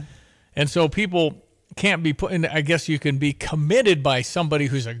that. And so people can't be put in, I guess you can be committed by somebody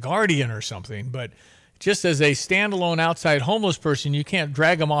who's a guardian or something, but just as a standalone outside homeless person, you can't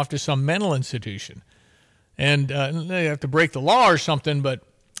drag them off to some mental institution. And they have to break the law or something, but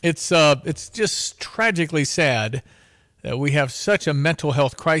it's just tragically sad that we have such a mental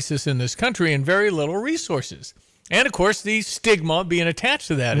health crisis in this country and very little resources. And, of course, the stigma being attached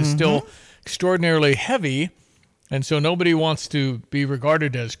to that is still extraordinarily heavy, and so nobody wants to be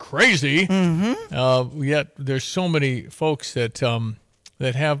regarded as crazy. Yet there's so many folks that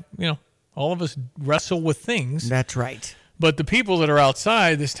have, all of us wrestle with things. That's right. But the people that are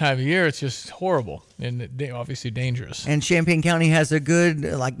outside this time of year, it's just horrible and obviously dangerous. And Champaign County has a good,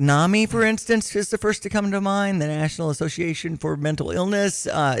 like NAMI, for instance, is the first to come to mind, the National Association for Mental Illness.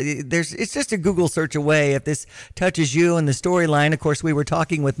 It's just a Google search away if this touches you. And the storyline, of course, we were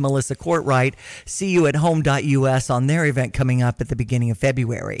talking with Melissa Courtwright, seeyouathome.us, on their event coming up at the beginning of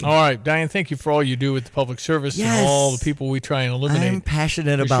February. All right, Diane, thank you for all you do with the public service and all the people we try and eliminate. I'm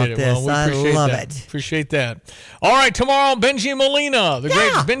passionate about this. Well, I love it. Appreciate that. All right, tomorrow, Benji Molina, the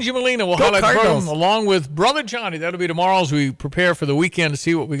great Benji Molina, will highlight the program along with Brother Johnny. That'll be tomorrow as we prepare for the weekend to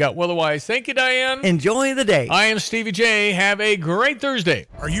see what we got weather-wise. Thank you, Diane. Enjoy the day. I am Stevie J. Have a great Thursday.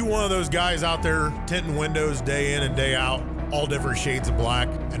 Are you one of those guys out there tinting windows day in and day out, all different shades of black,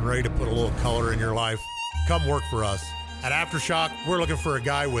 and ready to put a little color in your life? Come work for us. At Aftershock, we're looking for a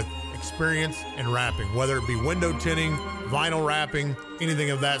guy with experience in wrapping, whether it be window tinting, vinyl wrapping, anything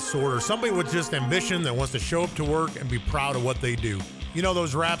of that sort, or somebody with just ambition that wants to show up to work and be proud of what they do. You know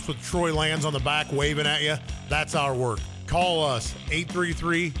those wraps with Troy Lands on the back waving at you? That's our work. Call us,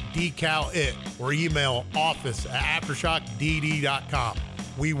 833-DECAL-IT, or email office@aftershockdd.com.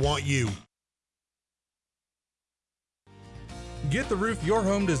 We want you. Get the roof your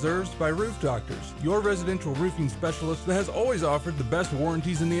home deserves by Roof Doctors, your residential roofing specialist that has always offered the best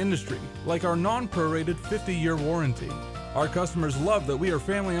warranties in the industry, like our non-prorated 50-year warranty. Our customers love that we are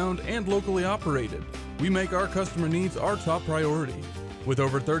family-owned and locally operated. We make our customer needs our top priority. With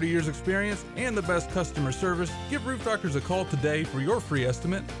over 30 years experience and the best customer service, give Roof Doctors a call today for your free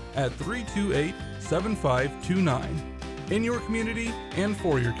estimate at 328-7529. In your community and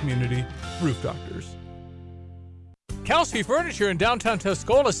for your community, Roof Doctors. Kelsey Furniture in downtown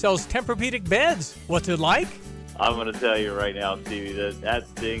Tuscola sells Tempur-Pedic beds. What's it like? I'm going to tell you right now, Stevie, that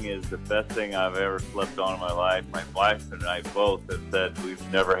thing is the best thing I've ever slept on in my life. My wife and I both have said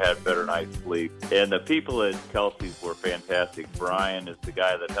we've never had better night's sleep. And the people at Kelsey's were fantastic. Brian is the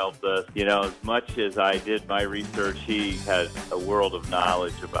guy that helped us. You know, as much as I did my research, he had a world of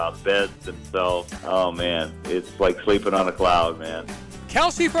knowledge about beds themselves. Oh, man, it's like sleeping on a cloud, man.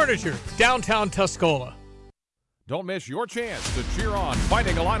 Kelsey Furniture, downtown Tuscola. Don't miss your chance to cheer on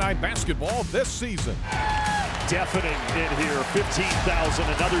Fighting Illini basketball this season. Deafening in here, 15,000,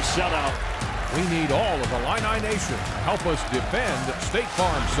 another sellout. We need all of Illini Nation to help us defend State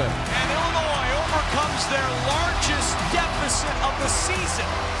Farm Center. And Illinois overcomes their largest deficit of the season.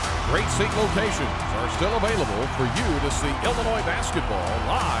 Great seat locations are still available for you to see Illinois basketball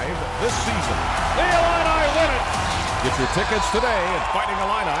live this season. The Illini win it! Get your tickets today at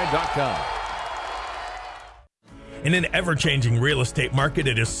fightingillini.com. In an ever-changing real estate market,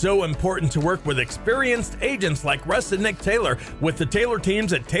 it is so important to work with experienced agents like Russ and Nick Taylor with the Taylor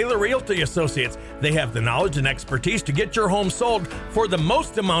teams at Taylor Realty Associates. They have the knowledge and expertise to get your home sold for the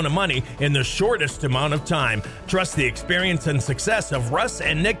most amount of money in the shortest amount of time. Trust the experience and success of Russ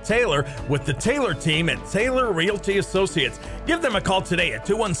and Nick Taylor with the Taylor team at Taylor Realty Associates. Give them a call today at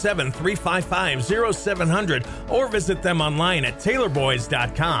 217-355-0700 or visit them online at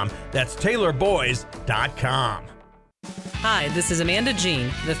taylorboys.com. That's taylorboys.com. Hi, this is Amanda Jean,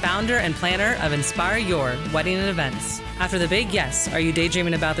 the founder and planner of Inspire Your Wedding and Events. After the big yes, are you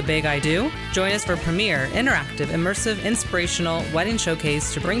daydreaming about the big I do? Join us for premier, interactive, immersive, inspirational wedding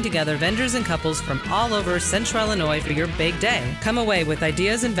showcase to bring together vendors and couples from all over Central Illinois for your big day. Come away with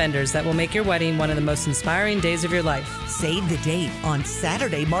ideas and vendors that will make your wedding one of the most inspiring days of your life. Save the date on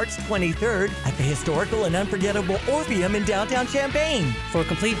Saturday, March 23rd at the historical and unforgettable Orpheum in downtown Champaign. For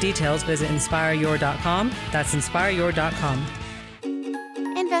complete details, visit inspireyour.com. That's inspireyour.com.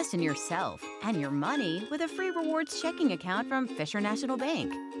 Invest in yourself and your money with a free rewards checking account from Fisher National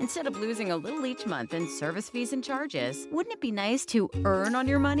Bank. Instead of losing a little each month in service fees and charges, wouldn't it be nice to earn on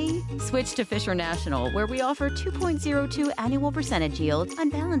your money? Switch to Fisher National, where we offer 2.02 annual percentage yield on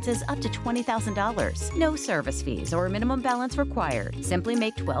balances up to $20,000. No service fees or minimum balance required. Simply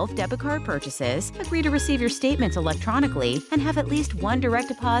make 12 debit card purchases, agree to receive your statements electronically, and have at least one direct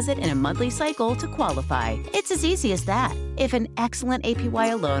deposit in a monthly cycle to qualify. It's as easy as that. If an excellent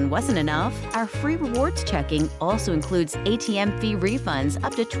APY alone wasn't enough, our free rewards checking also includes ATM fee refunds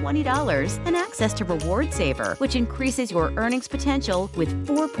up to $20 and access to Reward Saver, which increases your earnings potential with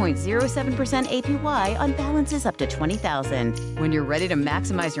 4.07% APY on balances up to $20,000. When you're ready to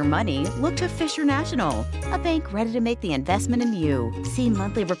maximize your money, look to Fisher National, a bank ready to make the investment in you. See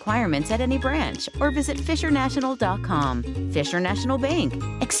monthly requirements at any branch or visit FisherNational.com. Fisher National Bank.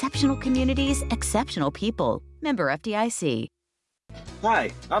 Exceptional communities, exceptional people. Member FDIC.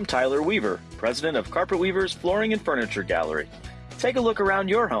 Hi, I'm Tyler Weaver, president of Carpet Weavers Flooring and Furniture Gallery. Take a look around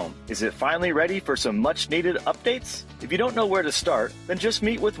your home. Is it finally ready for some much-needed updates? If you don't know where to start, then just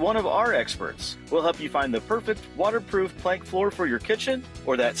meet with one of our experts. We'll help you find the perfect waterproof plank floor for your kitchen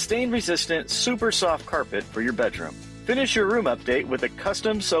or that stain-resistant, super soft carpet for your bedroom. Finish your room update with a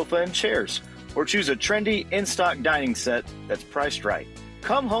custom sofa and chairs, or choose a trendy in-stock dining set that's priced right.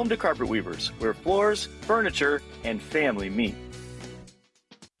 Come home to Carpet Weavers, where floors, furniture, and family meet.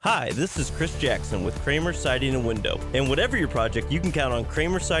 Hi, this is Chris Jackson with Kramer Siding and Window. And whatever your project, you can count on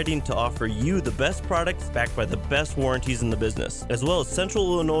Kramer Siding to offer you the best products backed by the best warranties in the business, as well as Central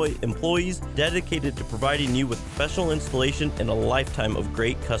Illinois employees dedicated to providing you with professional installation and a lifetime of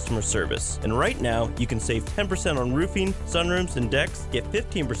great customer service. And right now, you can save 10% on roofing, sunrooms, and decks, get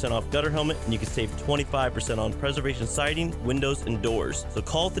 15% off gutter helmet, and you can save 25% on preservation siding, windows, and doors. So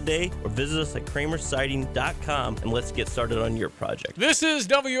call today or visit us at kramersiding.com and let's get started on your project. This is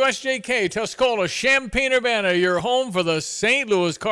WSJK, Tuscola, Champaign-Urbana, your home for the St. Louis Cardinals.